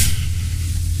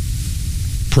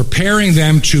 preparing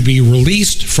them to be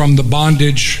released from the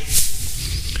bondage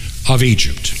of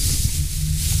Egypt.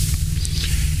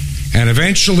 And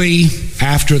eventually,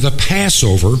 after the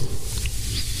Passover,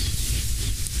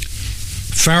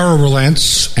 Pharaoh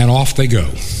relents, and off they go,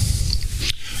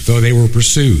 though they were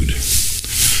pursued.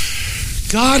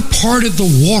 God parted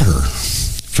the water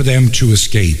for them to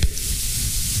escape,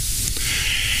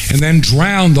 and then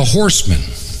drowned the horsemen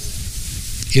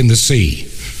in the sea.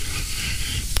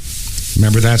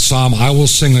 Remember that psalm, I will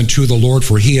sing unto the Lord,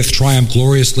 for he hath triumphed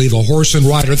gloriously, the horse and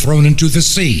rider thrown into the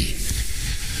sea.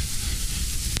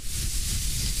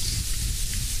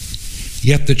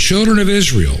 Yet the children of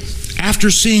Israel, after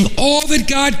seeing all that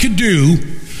God could do,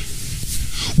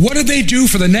 what did they do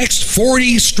for the next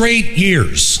 40 straight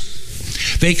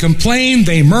years? They complained,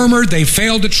 they murmured, they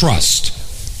failed to trust.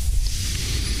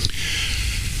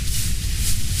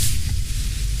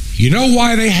 You know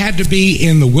why they had to be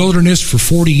in the wilderness for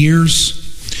 40 years?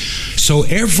 So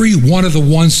every one of the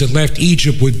ones that left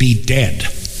Egypt would be dead,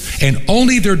 and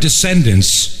only their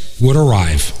descendants would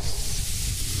arrive.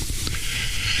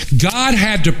 God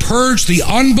had to purge the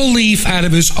unbelief out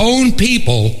of his own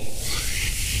people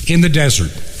in the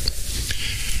desert.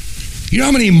 You know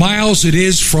how many miles it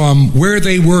is from where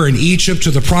they were in Egypt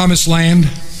to the Promised Land?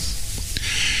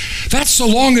 That's the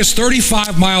longest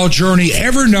 35-mile journey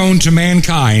ever known to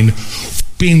mankind,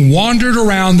 being wandered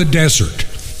around the desert.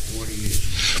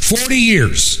 40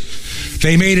 years.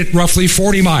 They made it roughly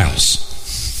 40 miles.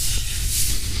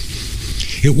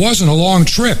 It wasn't a long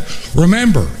trip.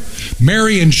 Remember,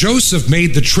 Mary and Joseph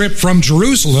made the trip from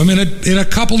Jerusalem in a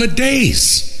couple of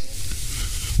days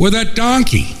with a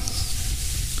donkey.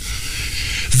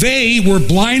 They were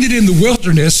blinded in the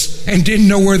wilderness and didn't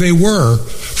know where they were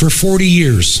for 40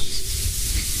 years.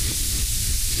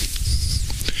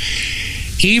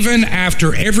 Even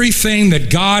after everything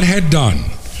that God had done,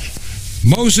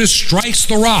 Moses strikes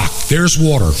the rock. There's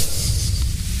water.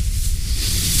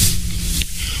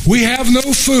 We have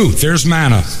no food. There's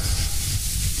manna.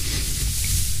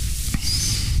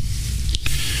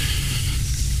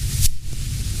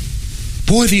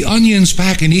 Boy, the onions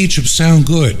back in Egypt sound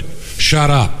good. Shut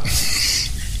up.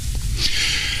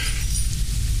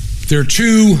 There are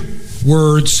two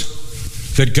words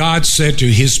that God said to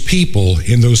his people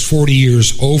in those 40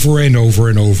 years over and over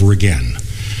and over again.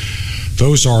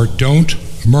 Those are, don't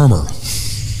murmur.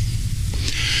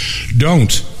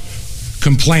 Don't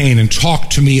complain and talk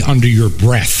to me under your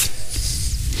breath.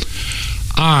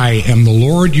 I am the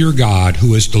Lord your God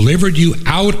who has delivered you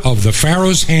out of the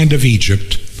Pharaoh's hand of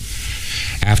Egypt.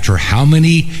 After how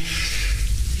many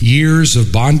years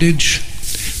of bondage?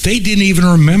 They didn't even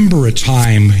remember a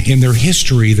time in their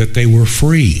history that they were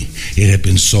free. It had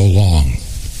been so long.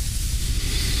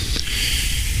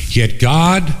 Yet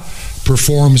God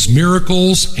performs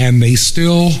miracles, and they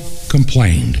still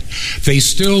complained. They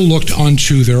still looked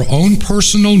unto their own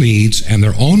personal needs and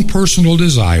their own personal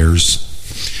desires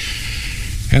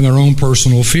and their own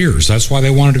personal fears. That's why they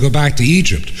wanted to go back to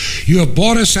Egypt. You have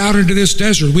brought us out into this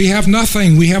desert. We have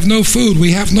nothing. We have no food.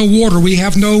 We have no water. We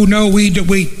have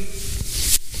we.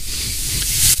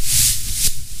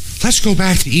 Let's go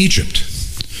back to Egypt.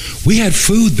 We had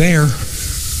food there,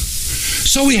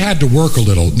 so we had to work a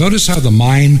little. Notice how the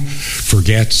mind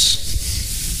forgets.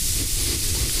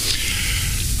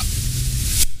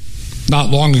 Not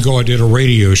long ago, I did a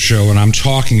radio show, and I'm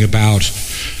talking about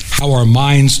how our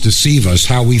minds deceive us,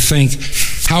 how we think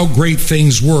how great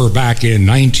things were back in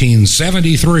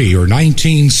 1973 or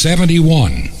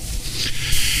 1971.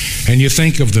 And you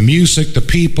think of the music, the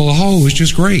people, it was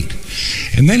just great.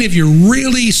 And then if you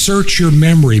really search your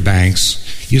memory banks,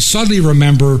 you suddenly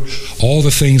remember all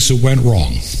the things that went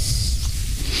wrong,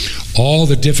 all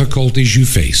the difficulties you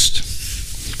faced,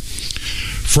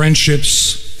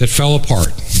 friendships that fell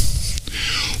apart.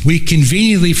 We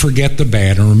conveniently forget the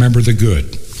bad and remember the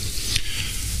good.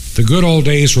 The good old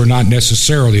days were not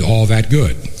necessarily all that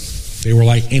good. They were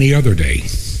like any other day,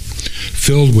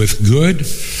 filled with good,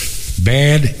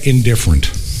 bad, indifferent.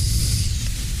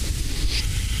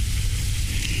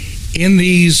 In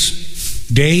these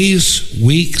days,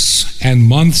 weeks, and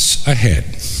months ahead,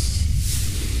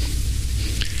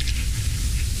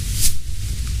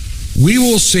 we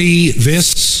will see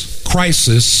this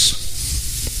crisis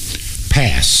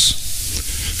pass.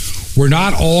 We're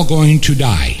not all going to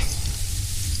die.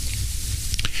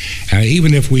 And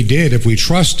even if we did, if we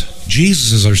trust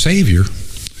Jesus as our Savior,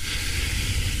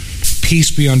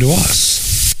 peace be unto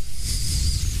us,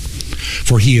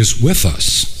 for he is with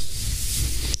us.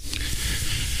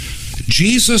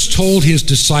 Jesus told his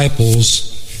disciples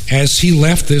as he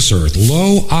left this earth,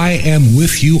 "Lo, I am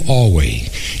with you always,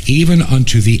 even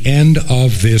unto the end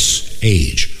of this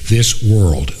age," this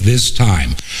world, this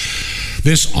time,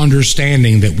 this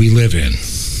understanding that we live in.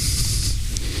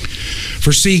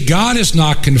 For see, God is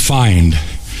not confined.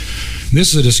 This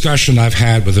is a discussion I've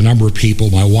had with a number of people,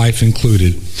 my wife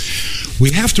included.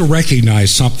 We have to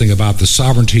recognize something about the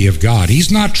sovereignty of God. He's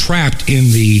not trapped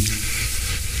in the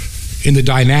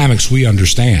dynamics we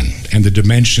understand and the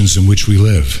dimensions in which we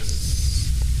live.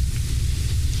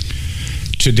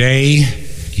 Today,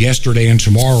 yesterday, and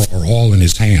tomorrow are all in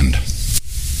his hand,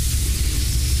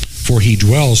 for he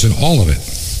dwells in all of it.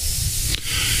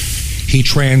 He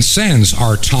transcends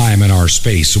our time and our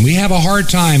space, and we have a hard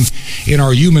time in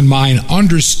our human mind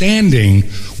understanding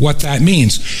what that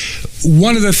means.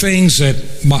 One of the things that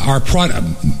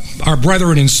our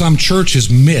brethren in some churches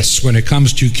miss when it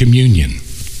comes to communion,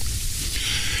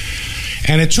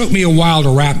 and it took me a while to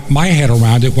wrap my head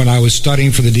around it when I was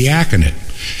studying for the diaconate.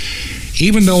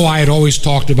 Even though I had always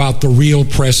talked about the real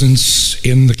presence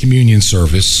in the communion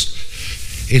service,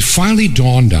 it finally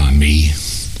dawned on me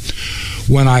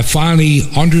when I finally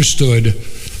understood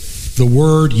the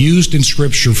word used in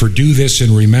Scripture for "do this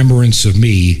in remembrance of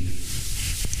me,"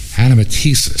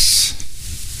 anamnesis,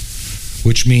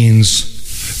 which means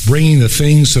bringing the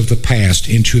things of the past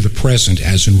into the present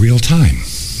as in real time.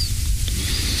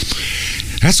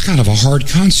 That's kind of a hard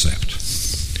concept.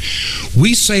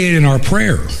 We say it in our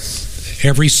prayer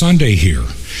every Sunday here,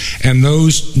 and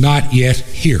those not yet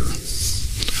here.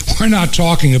 We're not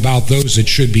talking about those that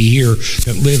should be here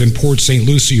that live in Port St.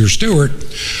 Lucie or Stewart.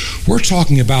 We're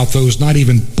talking about those not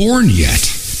even born yet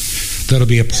that'll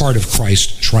be a part of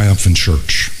Christ's triumphant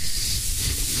church.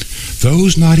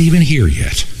 Those not even here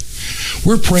yet.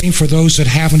 We're praying for those that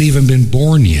haven't even been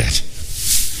born yet.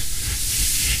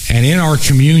 And in our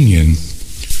communion,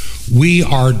 we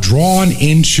are drawn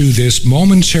into this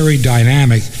momentary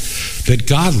dynamic that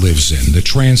God lives in, that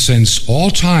transcends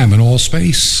all time and all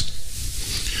space.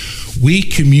 We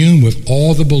commune with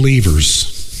all the believers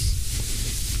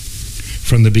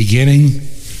from the beginning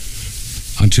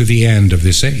unto the end of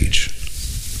this age.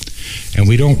 And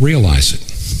we don't realize it.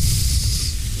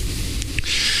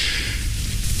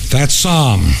 That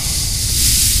psalm,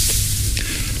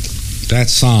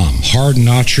 harden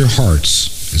not your hearts,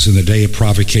 as in the day of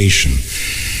provocation,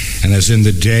 and as in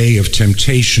the day of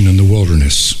temptation in the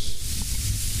wilderness.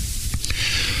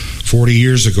 40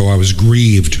 years ago, I was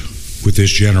grieved with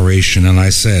this generation, and I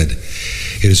said,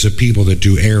 it is a people that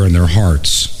do err in their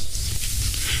hearts.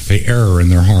 They err in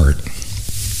their heart.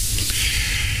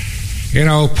 You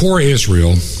know, poor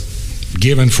Israel,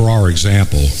 given for our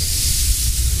example,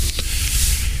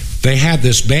 they had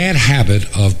this bad habit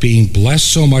of being blessed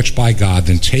so much by God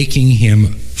than taking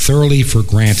him thoroughly for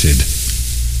granted,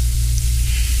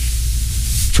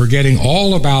 forgetting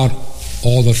all about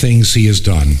all the things he has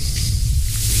done.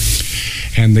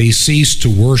 And they ceased to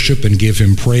worship and give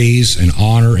him praise and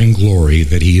honor and glory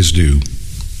that he is due.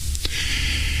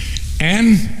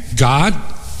 And God,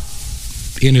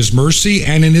 in his mercy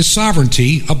and in his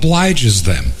sovereignty, obliges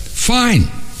them. Fine.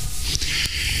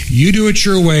 You do it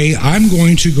your way. I'm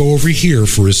going to go over here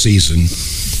for a season.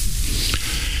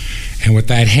 And with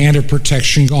that hand of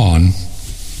protection gone,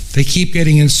 they keep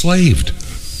getting enslaved.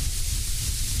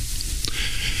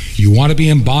 You want to be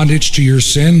in bondage to your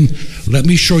sin? Let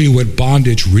me show you what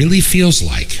bondage really feels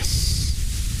like.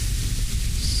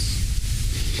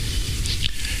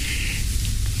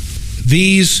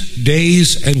 These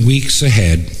days and weeks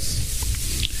ahead,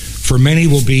 for many,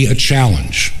 will be a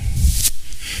challenge.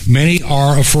 Many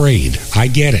are afraid. I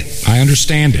get it. I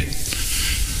understand it.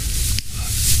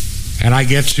 And I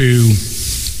get to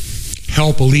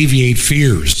help alleviate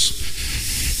fears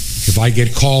if I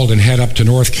get called and head up to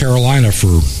North Carolina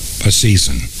for a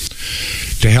season,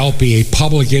 to help be a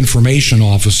public information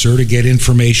officer to get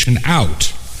information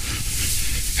out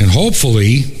and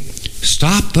hopefully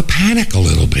stop the panic a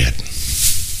little bit.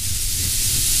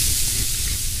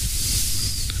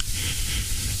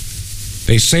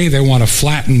 They say they want to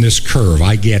flatten this curve.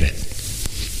 I get it.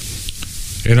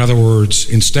 In other words,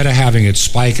 instead of having it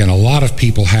spike and a lot of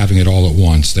people having it all at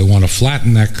once, they want to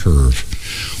flatten that curve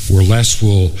where less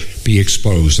will be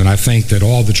exposed. And I think that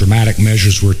all the dramatic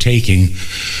measures we're taking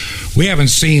We haven't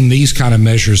seen these kind of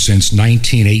measures since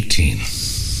 1918,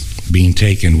 being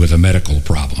taken with a medical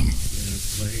problem.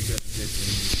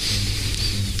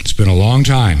 It's been a long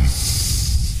time.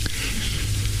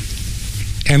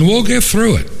 And we'll get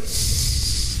through it,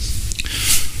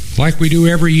 like we do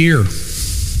every year.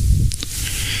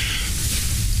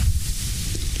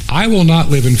 I will not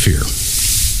live in fear.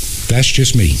 That's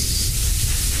just me.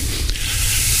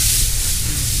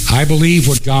 I believe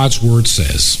what God's Word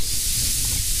says.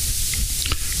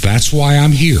 That's why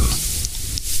I'm here.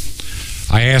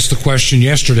 I asked the question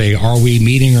yesterday, are we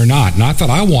meeting or not? Not that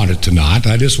I wanted to not.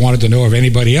 I just wanted to know if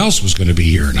anybody else was going to be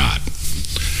here or not.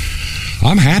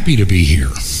 I'm happy to be here.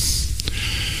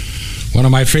 One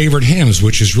of my favorite hymns,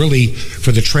 which is really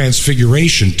for the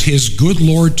Transfiguration, "'Tis good,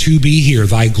 Lord, to be here.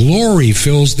 Thy glory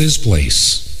fills this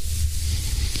place."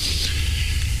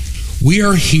 We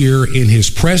are here in His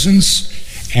presence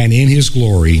and in His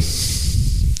glory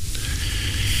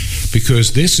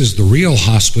because this is the real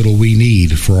hospital we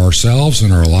need for ourselves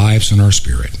and our lives and our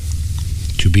spirit,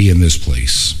 to be in this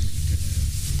place.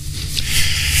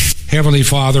 Heavenly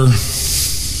Father,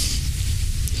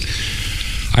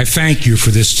 I thank you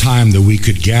for this time that we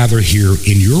could gather here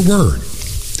in your word,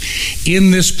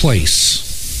 in this place.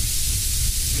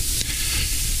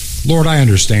 Lord, I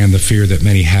understand the fear that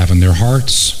many have in their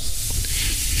hearts.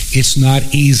 It's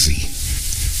not easy,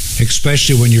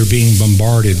 especially when you're being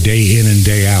bombarded day in and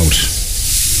day out.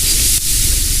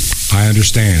 I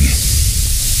understand.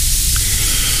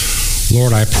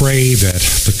 Lord, I pray that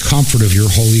the comfort of your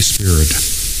Holy Spirit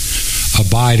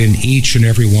abide in each and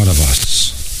every one of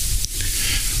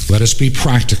us. Let us be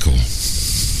practical.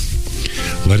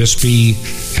 Let us be,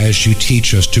 as you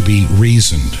teach us, to be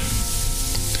reasoned.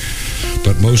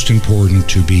 But most important,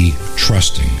 to be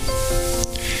trusting.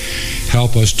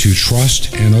 Help us to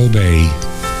trust and obey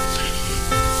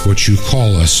what you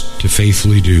call us to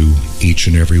faithfully do each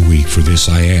and every week. For this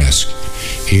I ask,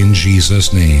 in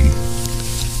Jesus' name,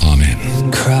 amen.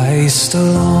 In Christ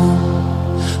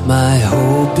alone, my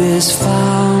hope is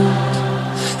found.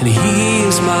 And He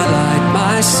is my light,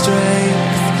 my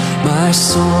strength, my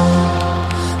song.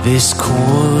 This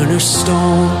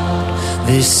cornerstone,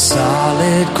 this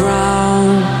solid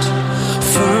ground,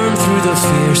 firm through the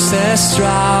fiercest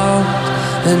drought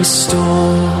and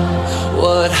storm.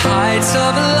 What heights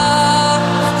of love,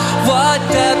 what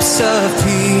depths of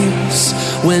peace,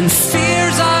 when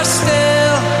fears are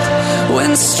stilled,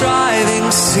 when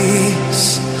striving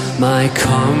cease. My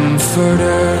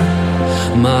comforter,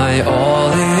 my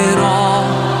all in all,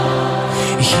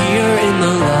 here in the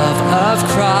love of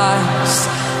Christ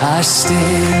I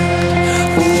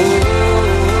stand. Oh.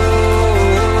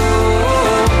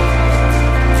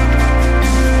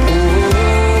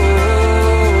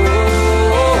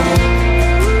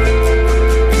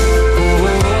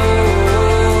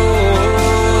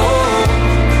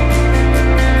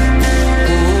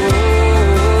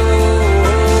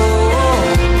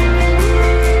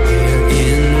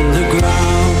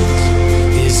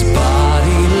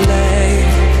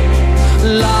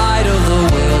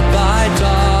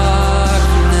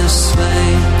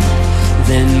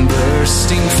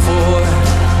 Bursting forth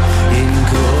in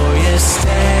glorious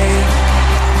day,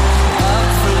 up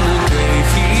from the grave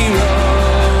He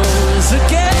rose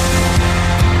again.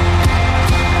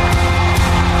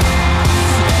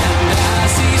 And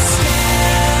as He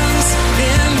stands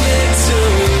in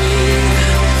victory,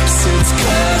 since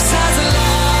curse has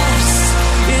lost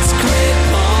its grip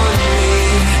on me,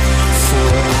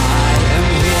 for I am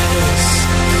His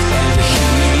and He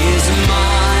is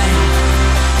mine,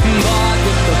 bought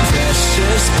with the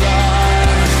precious blood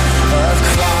of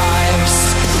Christ.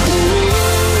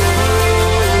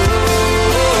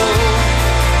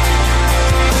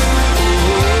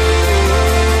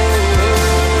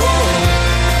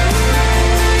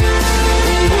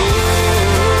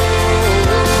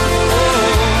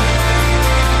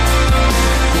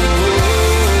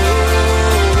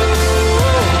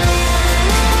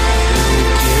 No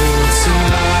guilt in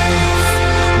life,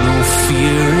 no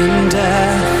fear in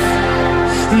death.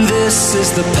 This is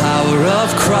the power of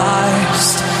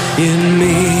Christ in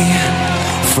me.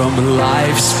 From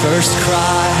life's first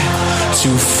cry to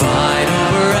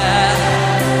final breath,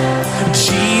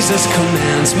 Jesus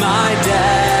commands my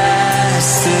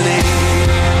destiny.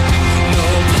 No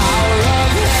power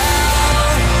of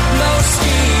hell, no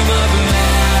scheme of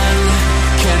man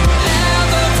can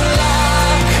ever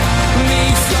pluck me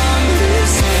from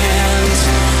His hand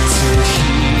till He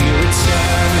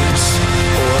returns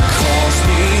or calls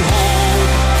me home.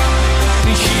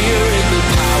 Here in the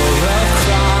power of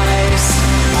Christ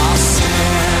I'll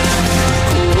stand.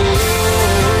 Oh,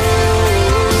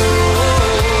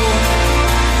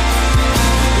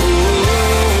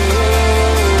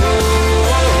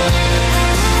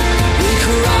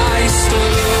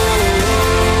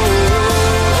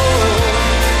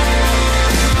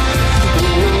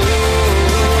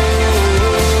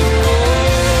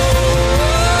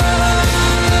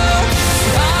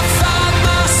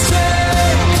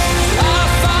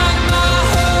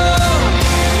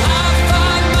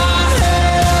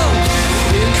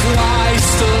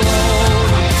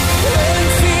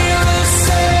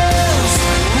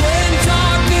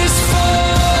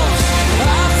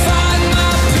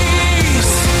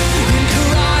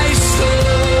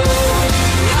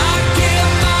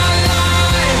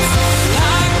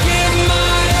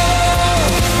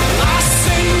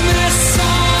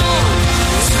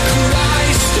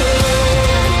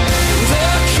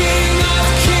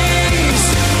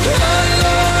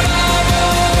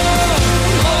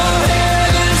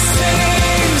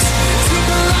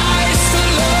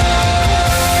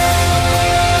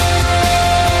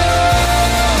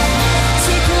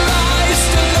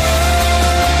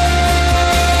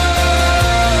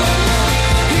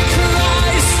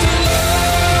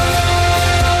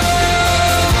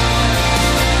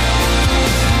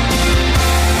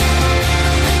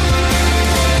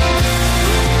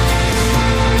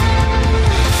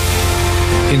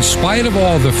 spite of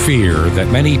all the fear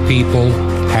that many people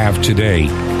have today,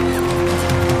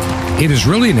 it is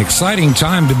really an exciting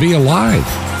time to be alive,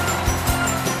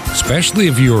 especially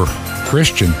if you're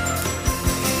Christian.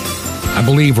 I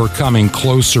believe we're coming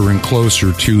closer and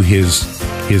closer to his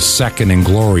second and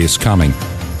glorious coming.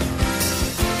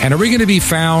 And are we going to be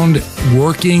found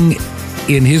working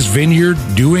in his vineyard,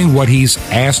 doing what he's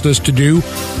asked us to do?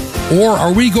 Or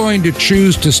are we going to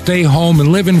choose to stay home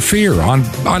and live in fear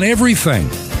on everything?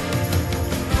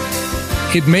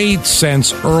 It made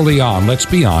sense early on, let's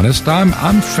be honest.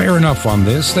 I'm fair enough on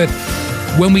this, that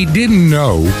when we didn't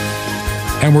know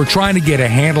and we're trying to get a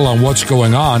handle on what's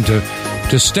going on,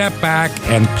 to step back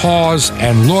and pause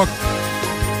and look.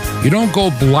 You don't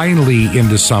go blindly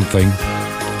into something.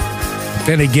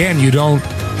 Then again, you don't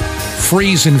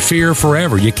freeze in fear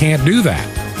forever. You can't do that.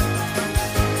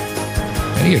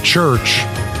 Many a church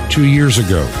 2 years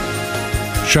ago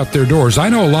shut their doors. I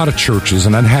know a lot of churches,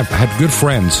 and I have had good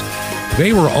friends.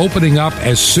 They were opening up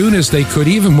as soon as they could,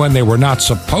 even when they were not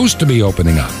supposed to be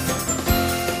opening up.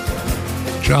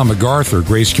 John MacArthur,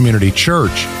 Grace Community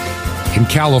Church in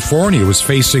California, was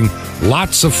facing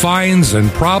lots of fines and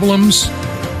problems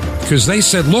because they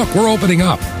said, look, we're opening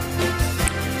up.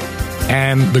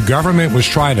 And the government was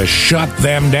trying to shut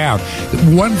them down.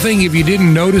 One thing, if you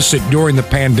didn't notice it during the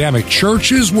pandemic,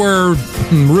 churches were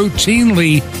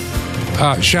routinely,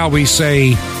 shall we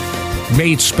say,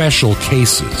 made special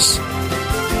cases.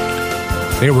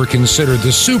 They were considered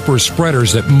the super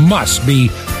spreaders that must be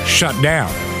shut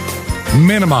down,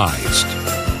 minimized.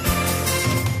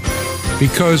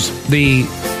 Because the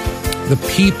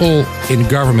people in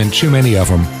government, too many of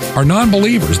them, are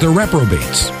non-believers. They're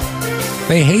reprobates.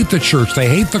 They hate the church. They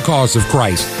hate the cause of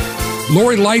Christ.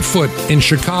 Lori Lightfoot in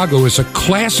Chicago is a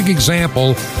classic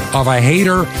example of a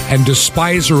hater and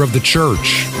despiser of the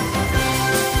church.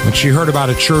 When she heard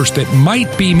about a church that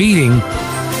might be meeting,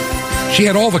 she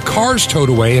had all the cars towed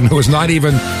away, and there was not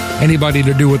even anybody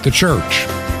to do with the church.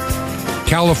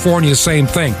 California, same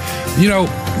thing. You know,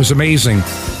 it was amazing.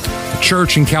 The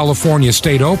church in California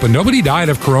stayed open. Nobody died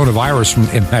of coronavirus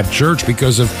in that church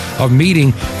because of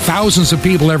meeting thousands of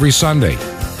people every Sunday.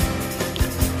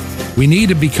 We need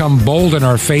to become bold in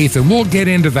our faith, and we'll get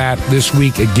into that this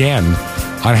week again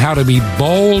on how to be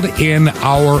bold in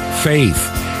our faith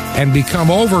and become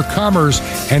overcomers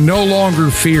and no longer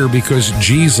fear because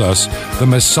Jesus, the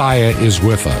Messiah, is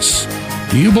with us.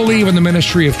 Do you believe in the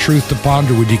ministry of Truth to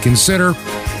Ponder? Would you consider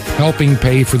helping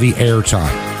pay for the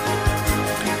airtime?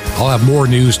 I'll have more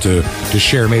news to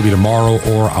share maybe tomorrow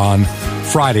or on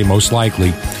Friday, most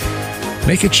likely.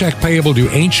 Make a check payable to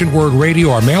Ancient Word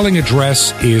Radio. Our mailing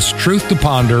address is Truth to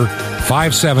Ponder,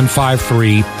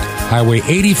 5753, Highway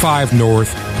 85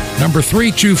 North, number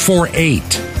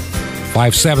 3248.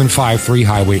 5753,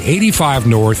 Highway 85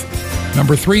 North,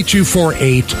 number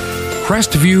 3248,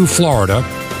 Crestview, Florida.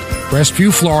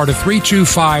 Crestview, Florida,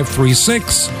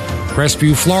 32536.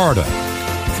 Crestview, Florida,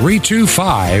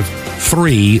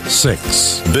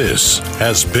 32536. This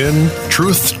has been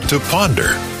Truth to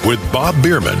Ponder with Bob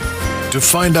Bierman. To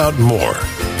find out more,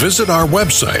 visit our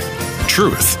website,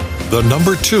 truth, 2,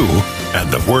 and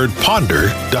the word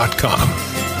ponder.com.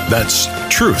 That's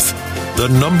truth,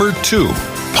 2,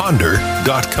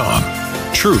 ponder.com.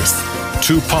 Truth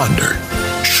to Ponder,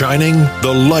 shining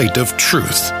the light of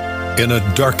truth in a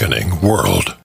darkening world.